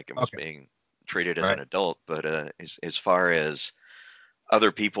 I felt like I was Okay. being treated as an Right. adult, but as far as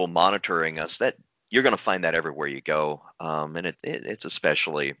other people monitoring us, that you're going to find that everywhere you go, and it's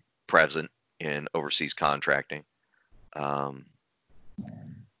especially present in overseas contracting. Um,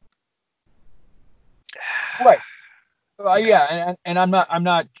 Right. Yeah, and I'm not, I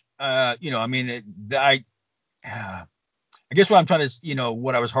mean, I guess what I'm trying to,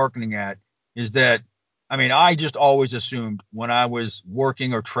 what I was hearkening at is that, I mean, I just always assumed when I was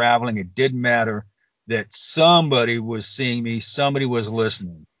working or traveling, it didn't matter that somebody was seeing me, somebody was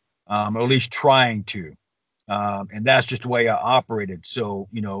listening, or at least trying to. And that's just the way I operated. So,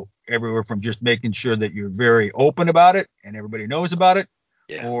 everywhere from just making sure that you're very open about it and everybody knows about it,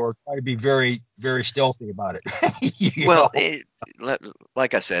 yeah. or try to be very, very stealthy about it. you Well, know? li-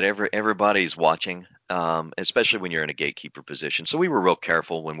 like I said, everybody's watching, especially when you're in a gatekeeper position. So we were real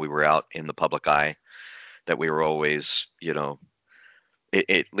careful when we were out in the public eye that we were always,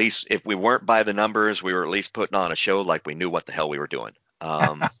 at least if we weren't by the numbers, we were at least putting on a show like we knew what the hell we were doing.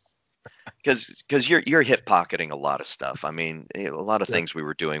 Because you're hip pocketing a lot of stuff. I mean, a lot of Sure. things we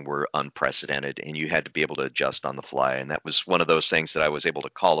were doing were unprecedented, and you had to be able to adjust on the fly. And that was one of those things that I was able to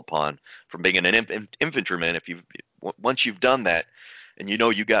call upon from being an infantryman. If you once you've done that, and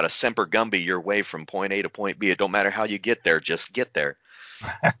you got a Semper Gumby your way from point A to point B, it don't matter how you get there, just get there.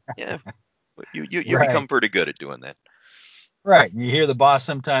 Yeah, you Right. become pretty good at doing that. Right. And you hear the boss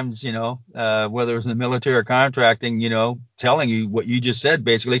sometimes, whether it's in the military or contracting, telling you what you just said,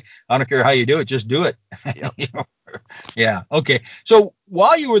 basically, I don't care how you do it, just do it. Yep. You know? Yeah. Okay. So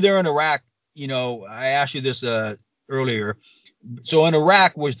while you were there in Iraq, I asked you this earlier. So in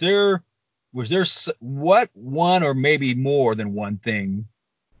Iraq, what one or maybe more than one thing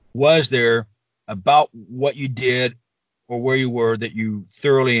was there about what you did or where you were that you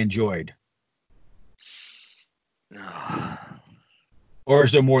thoroughly enjoyed? Or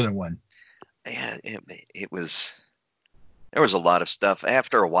is there more than one? Yeah, it was there was a lot of stuff.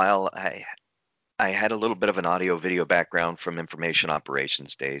 After a while, I had a little bit of an audio video background from information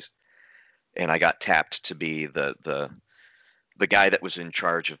operations days, and I got tapped to be the guy that was in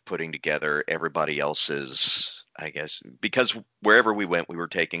charge of putting together everybody else's, I guess, because wherever we went, we were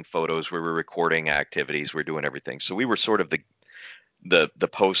taking photos, we were recording activities, we were doing everything. So we were sort of the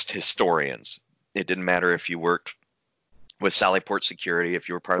post historians. It didn't matter if you worked with Sallyport Security, if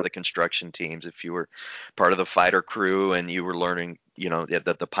you were part of the construction teams, if you were part of the fighter crew and you were learning,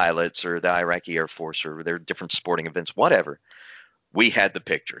 the pilots or the Iraqi Air Force or their different sporting events, whatever. We had the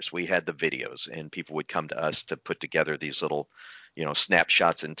pictures, we had the videos, and people would come to us to put together these little,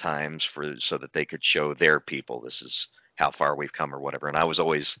 snapshots in times for so that they could show their people this is how far we've come or whatever. And I was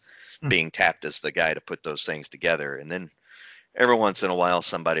always being tapped as the guy to put those things together. And then every once in a while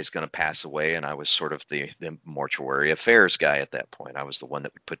somebody's going to pass away, and I was sort of the mortuary affairs guy at that point. I was the one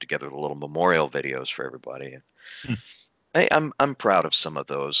that would put together the little memorial videos for everybody. I'm proud of some of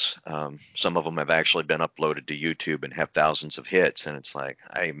those. Some of them have actually been uploaded to YouTube and have thousands of hits, and it's like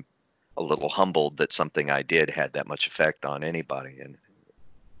I'm a little humbled that something I did had that much effect on anybody. And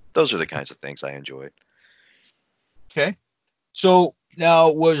those are the kinds of things I enjoyed. Okay. So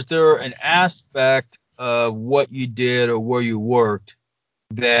now, was there an aspect of what you did or where you worked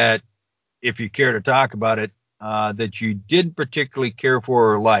that, if you care to talk about it, that you didn't particularly care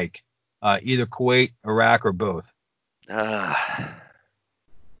for or like, either Kuwait, Iraq, or both? Uh,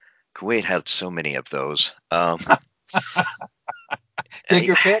 Kuwait had so many of those. Take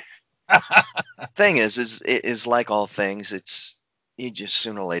your pick. Thing is like all things. It's you just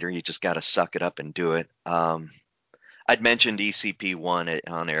sooner or later you just got to suck it up and do it. I'd mentioned ECP 1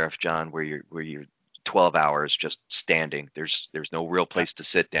 on Arif John, where you're 12 hours just standing. There's no real Yeah. place to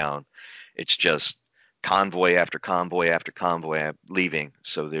sit down. It's just convoy after convoy after convoy leaving.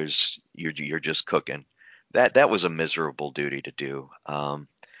 So you're just cooking. That was a miserable duty to do.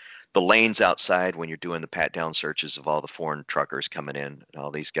 The lanes outside when you're doing the pat down searches of all the foreign truckers coming in and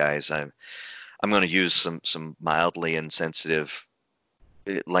all these guys. I'm going to use some mildly insensitive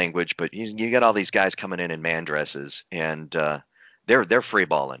language, but you got all these guys coming in man dresses, and they're free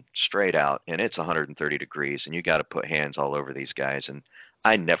balling straight out, and it's 130 degrees, and you got to put hands all over these guys. And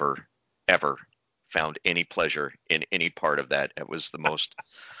I never ever found any pleasure in any part of that. It was the most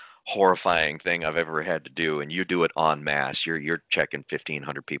horrifying thing I've ever had to do, and you do it en masse. You're checking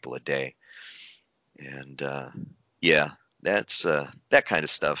 1,500 people a day, and yeah, that's that kind of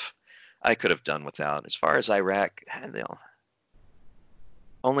stuff I could have done without. As far as Iraq, the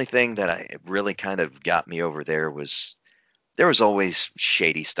only thing that I really kind of got me over there was always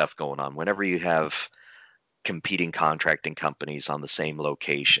shady stuff going on. Whenever you have competing contracting companies on the same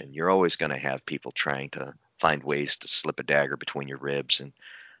location. You're always going to have people trying to find ways to slip a dagger between your ribs. And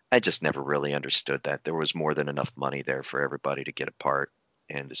I just never really understood that. There was more than enough money there for everybody to get a part,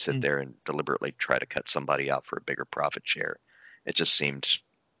 and to sit Mm. there and deliberately try to cut somebody out for a bigger profit share. It just seemed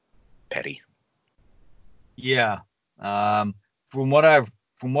petty. Yeah. Um, from what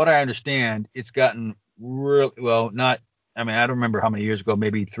I understand, it's gotten really well. Not, I mean, I don't remember how many years ago.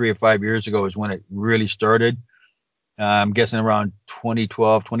 Maybe 3 or 5 years ago is when it really started. I'm guessing around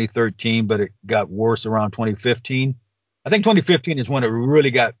 2012, 2013, but it got worse around 2015. I think 2015 is when it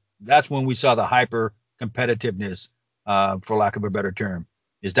really got. That's when we saw the hyper competitiveness, for lack of a better term.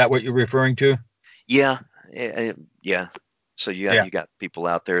 Is that what you're referring to? Yeah, yeah. So Yeah. you got people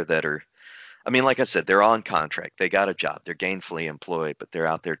out there that are, I mean, like I said, they're on contract. They got a job. They're gainfully employed, but they're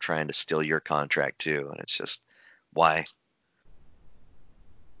out there trying to steal your contract too. And it's just, why?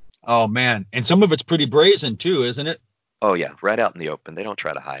 Oh man, and some of it's pretty brazen too, isn't it? Oh yeah, right out in the open. They don't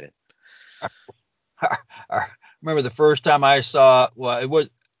try to hide it. I remember the first time I saw, well, it was,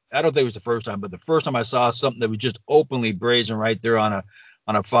 I don't think it was the first time, but the first time I saw something that was just openly brazen right there on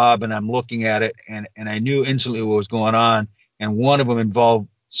a fob, and I'm looking at it, and I knew instantly what was going on, and one of them involved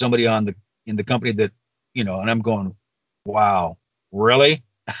somebody on the in the company that, and I'm going, wow, really?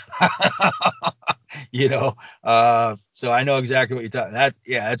 you know, so I know exactly what you're talking. That,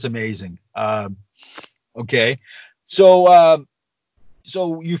 yeah, that's amazing. Okay, so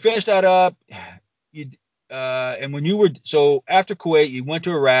so you finished that up. You and when you were, so after Kuwait, you went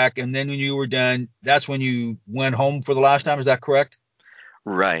to Iraq, and then when you were done, that's when you went home for the last time. Is that correct?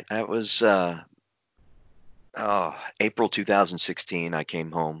 Right. That was April 2016. I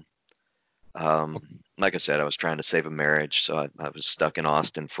came home. Like I said, I was trying to save a marriage, so I was stuck in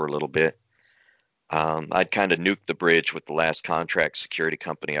Austin for a little bit. I'd kind of nuked the bridge with the last contract security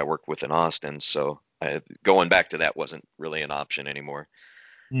company I worked with in Austin, so going back to that wasn't really an option anymore.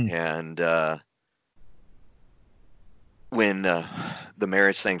 Mm, And when the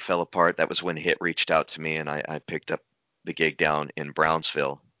marriage thing fell apart, that was when HIT reached out to me, and I picked up the gig down in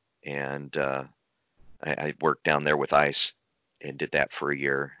Brownsville, and I worked down there with ICE and did that for a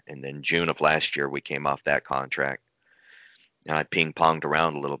year. And then June of last year, we came off that contract. And I ping ponged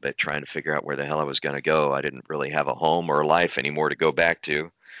around a little bit trying to figure out where the hell I was going to go. I didn't really have a home or a life anymore to go back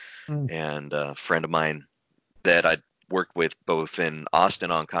to. mm, And a friend of mine that I'd worked with both in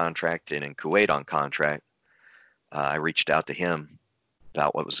Austin on contract and in Kuwait on contract, I reached out to him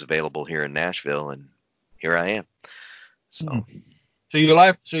about what was available here in Nashville, and here I am. mm. So So your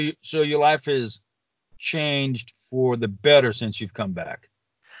life, so your life has changed for the better since you've come back.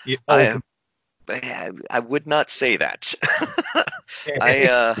 I I would not say that.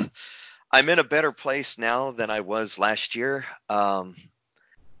 I I'm in a better place now than I was last year.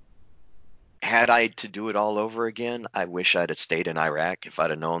 Had I to do it all over again, I wish I'd have stayed in Iraq. If I'd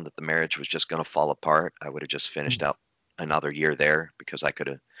have known that the marriage was just going to fall apart, I would have just finished out another year there because I could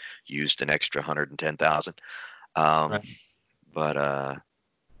have used an extra 110,000. Um, Right. but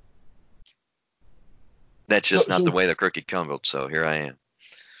that's So just not the so way the crooked tumbled. So here I am.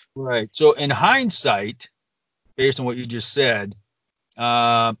 right. So in hindsight, based on what you just said,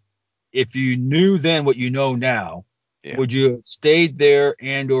 uh, if you knew then what you know now, Yeah. would you have stayed there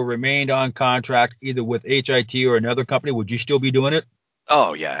and or remained on contract either with HIT or another company? Would you still be doing it?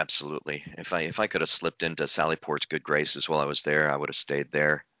 Oh yeah, absolutely. If I could have slipped into Sallyport's good graces while I was there, I would have stayed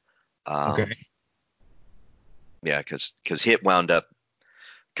there. Um, Okay. yeah, because Hit wound up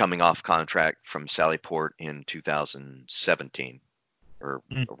coming off contract from Sallyport in 2017 or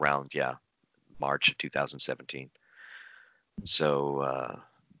Mm. around, yeah, March of 2017. So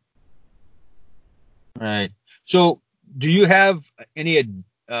Right. So do you have any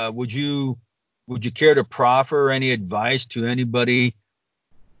would you care to proffer any advice to anybody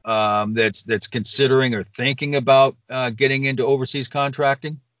that's considering or thinking about getting into overseas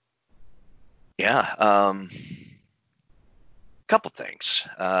contracting? yeah, couple things.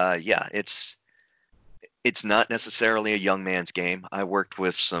 Yeah, it's not necessarily a young man's game. I worked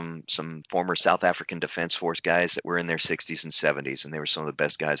with some former South African Defense Force guys that were in their 60s and 70s, and they were some of the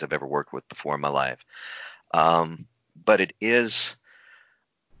best guys I've ever worked with before in my life. But it is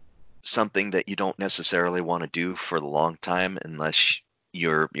something that you don't necessarily want to do for the long time unless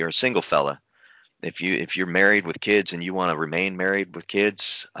you're a single fella. If you're married with kids and you want to remain married with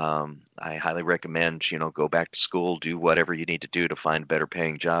kids, I highly recommend go back to school, do whatever you need to do to find a better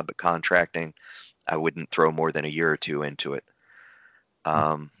paying job. But contracting, I wouldn't throw more than a year or two into it.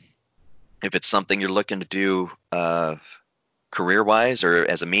 Um, if it's something you're looking to do career wise or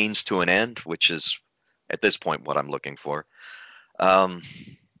as a means to an end, which is at this point what I'm looking for, um,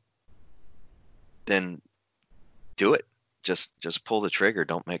 then do it. Just pull the trigger.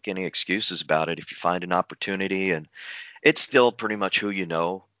 Don't make any excuses about it. If you find an opportunity, and it's still pretty much who you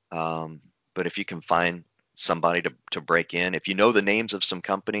know, but if you can find somebody to break in, if you know the names of some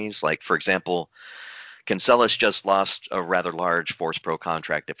companies, like for example, Kinsella just lost a rather large Force Pro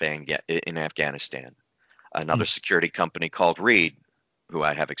contract in Afghanistan. Another security company called Reed, who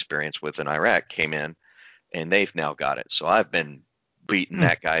I have experience with in Iraq, came in, and they've now got it. So I've been beating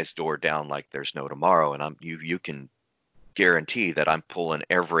that guy's door down like there's no tomorrow, and you can guarantee that I'm pulling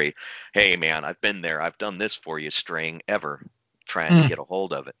every, hey man, I've been there, I've done this for you string ever, trying to get a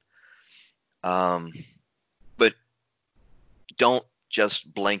hold of it. But don't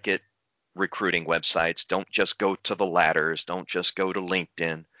just blanket recruiting websites. Don't just go to the ladders. Don't just go to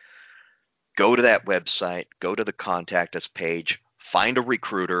LinkedIn. Go to that website, go to the contact us page, find a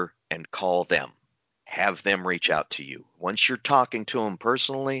recruiter and call them. Have them reach out to you. Once you're talking to them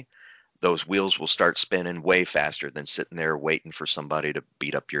personally, those wheels will start spinning way faster than sitting there waiting for somebody to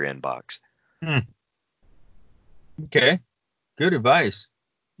beat up your inbox. Okay. Good advice.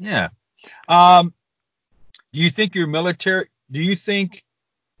 Yeah. Do you think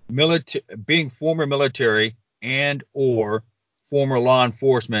being former military and or former law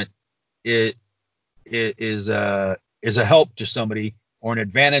enforcement is a help to somebody or an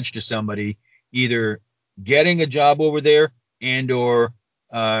advantage to somebody, either getting a job over there and or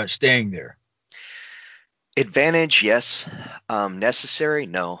staying there? Advantage, yes. Necessary,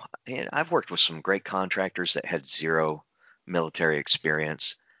 no. And I've worked with some great contractors that had zero military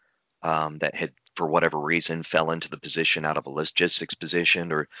experience, that had, for whatever reason, fell into the position out of a logistics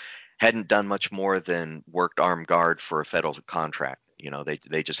position, or hadn't done much more than worked armed guard for a federal contract.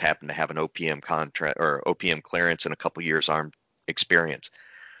 They just happened to have an OPM contract or OPM clearance and a couple years armed experience.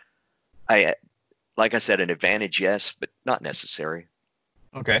 Like I said, an advantage, yes, but not necessary.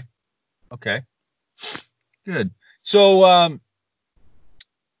 Okay. Good. So,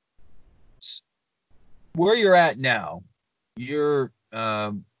 where you're at now,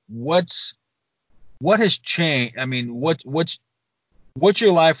 what has changed? I mean, what's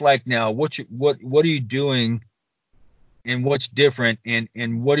your life like now? What are you doing, and what's different, and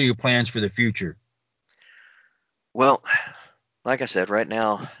what are your plans for the future? Well, like I said, right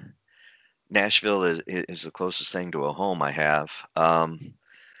now, Nashville is the closest thing to a home I have.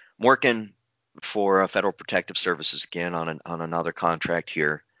 Working for Federal Protective Services again on another contract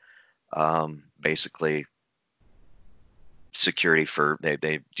here. Basically, security for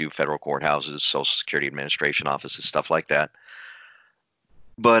they do federal courthouses, Social Security Administration offices, stuff like that.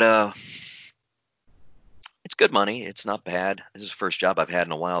 But it's good money. It's not bad. This is the first job I've had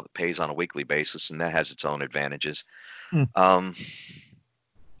in a while that pays on a weekly basis, and that has its own advantages. I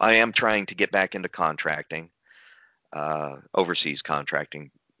am trying to get back into contracting, overseas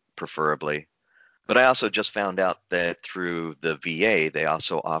contracting preferably. But I also just found out that through the VA, they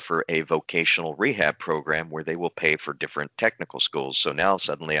also offer a vocational rehab program where they will pay for different technical schools. So now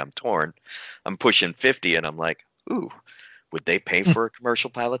suddenly I'm torn. I'm pushing 50 and I'm like, ooh, would they pay for a commercial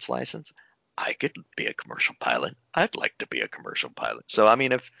pilot's license? I could be a commercial pilot. I'd like to be a commercial pilot. So, I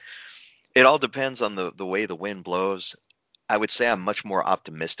mean, if it all depends on the way the wind blows. I would say I'm much more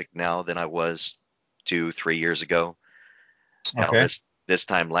optimistic now than I was 2-3 years ago. Hell, Okay. this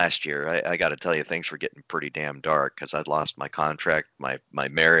time last year, I got to tell you, things were getting pretty damn dark because I'd lost my contract, my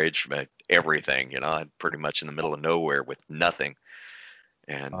marriage, my everything. I'm pretty much in the middle of nowhere with nothing.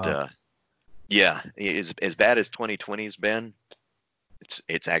 And yeah, as bad as 2020's been,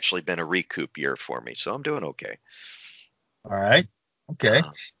 it's actually been a recoup year for me. So I'm doing okay. All right. Okay.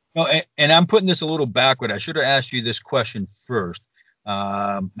 No, and I'm putting this a little backward. I should have asked you this question first.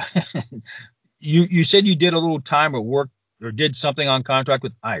 You said you did a little time or work or did something on contract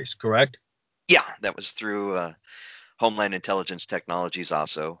with ICE, correct? Yeah, that was through Homeland Intelligence Technologies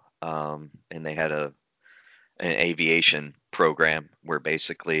also, and they had an aviation program where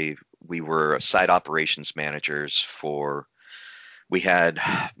basically we were site operations managers for. We had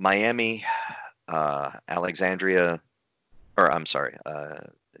Miami, Alexandria, or I'm sorry,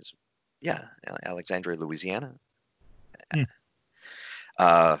 Alexandria, Louisiana,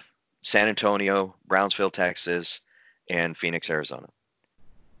 San Antonio, Brownsville, Texas, and Phoenix, Arizona.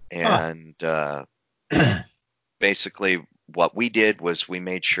 And basically what we did was we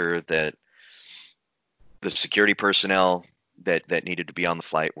made sure that the security personnel that needed to be on the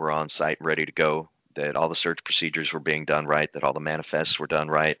flight were on site and ready to go, that all the search procedures were being done right, that all the manifests were done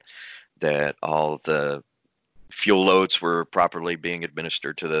right, that all the fuel loads were properly being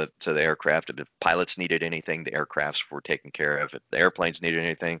administered to the aircraft. If pilots needed anything, the aircrafts were taken care of. If the airplanes needed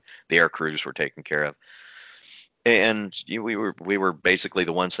anything, the air crews were taken care of. And we were basically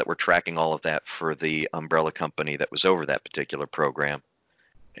the ones that were tracking all of that for the umbrella company that was over that particular program.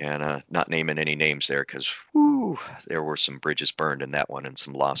 And not naming any names there because there were some bridges burned in that one and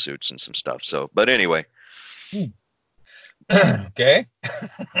some lawsuits and some stuff. So, but anyway, Okay.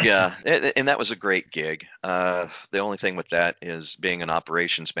 yeah, and that was a great gig. The only thing with that is being an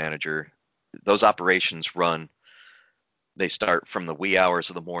operations manager. Those operations run. They start from the wee hours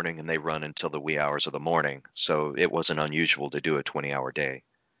of the morning and they run until the wee hours of the morning. So it wasn't unusual to do a 20-hour day.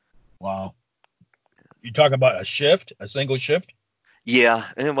 Wow. You talk about a shift, a single shift? Yeah,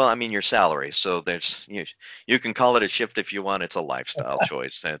 and well, I mean your salary. So you can call it a shift if you want. It's a lifestyle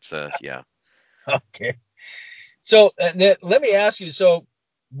choice. That's yeah. Okay. So let me ask you. So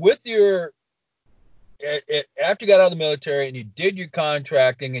with your after you got out of the military and you did your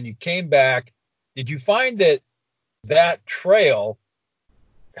contracting and you came back, did you find that trail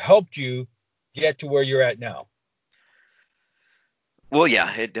helped you get to where you're at now? Well,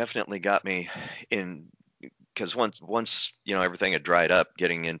 yeah, it definitely got me in because once everything had dried up,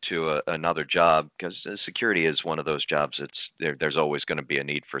 getting into another job because security is one of those jobs. There's always going to be a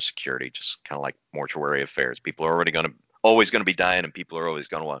need for security, just kind of like mortuary affairs. People are always going to be dying, and people are always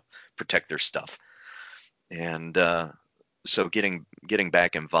going to want to protect their stuff. And so getting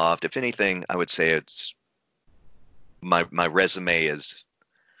back involved, if anything, I would say it's my resume is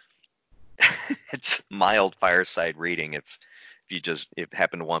it's mild fireside reading if you just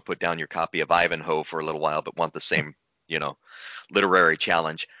happen to want to put down your copy of Ivanhoe for a little while, but want the same, literary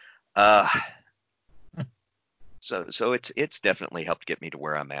challenge. Uh, so it's definitely helped get me to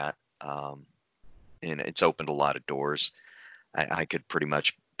where I'm at, and it's opened a lot of doors. I could pretty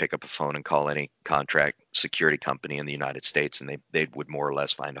much pick up a phone and call any contract security company in the United States, and they would more or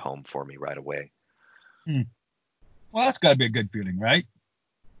less find a home for me right away. Hmm. Well, that's got to be a good feeling, right?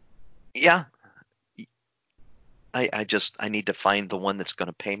 Yeah. I need to find the one that's going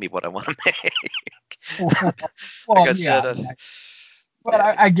to pay me what I want to make. Like Well, I yeah, said, but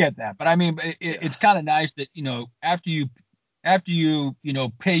I get that. But I mean, yeah. it's kind of nice that after you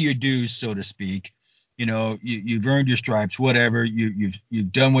pay your dues, so to speak, you've earned your stripes, whatever.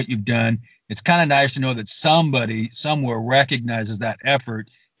 You've done what you've done. It's kind of nice to know that somebody somewhere recognizes that effort,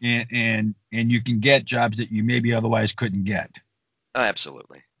 and you can get jobs that you maybe otherwise couldn't get.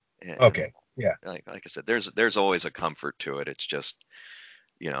 Absolutely. And Okay. Yeah. like I said, there's always a comfort to it. It's just,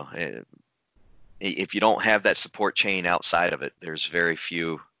 you know, eh, if you don't have that support chain outside of it, there's very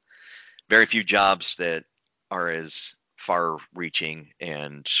few jobs that are as far-reaching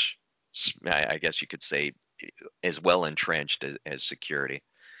and I guess you could say as well entrenched as security.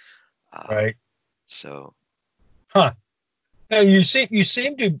 Um, Right. so Huh. Now you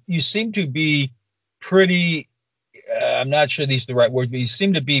seem to be pretty. I'm not sure these are the right words, but you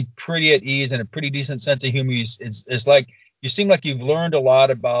seem to be pretty at ease and a pretty decent sense of humor. It's like you seem like you've learned a lot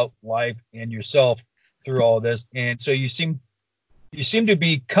about life and yourself through all this, and so you seem to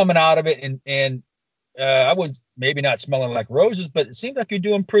be coming out of it, and I would maybe not smelling like roses, but it seems like you're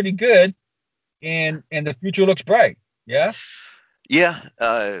doing pretty good, and the future looks bright. Yeah. yeah,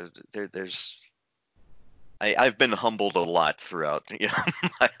 there's I've been humbled a lot throughout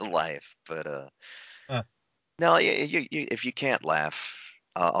my life, but Huh. no, if you can't laugh,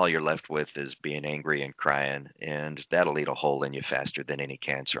 all you're left with is being angry and crying, and that'll eat a hole in you faster than any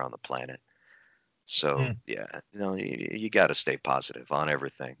cancer on the planet. So Hmm. yeah, you got to stay positive on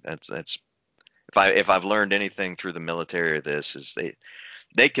everything. That's if I've learned anything through the military or this is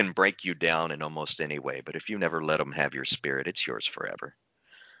they can break you down in almost any way, but if you never let them have your spirit, it's yours forever.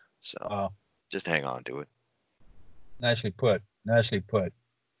 So Wow. just hang on to it. Nicely put. Nicely put.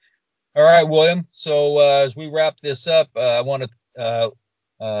 All right, William. So as we wrap this up, I want to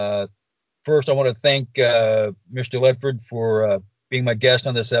uh, first I want to thank Mr. Ledford for being my guest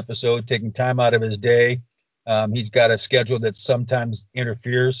on this episode, taking time out of his day. He's got a schedule that sometimes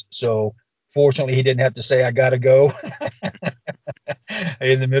interferes, so fortunately he didn't have to say I got to go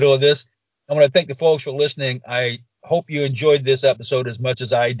in the middle of this. I want to thank the folks for listening. I hope you enjoyed this episode as much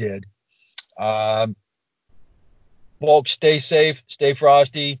as I did. Um, Folks, stay safe, stay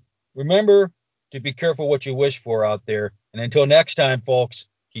frosty. Remember to be careful what you wish for out there. And until next time, folks,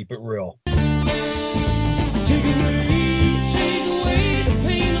 keep it real.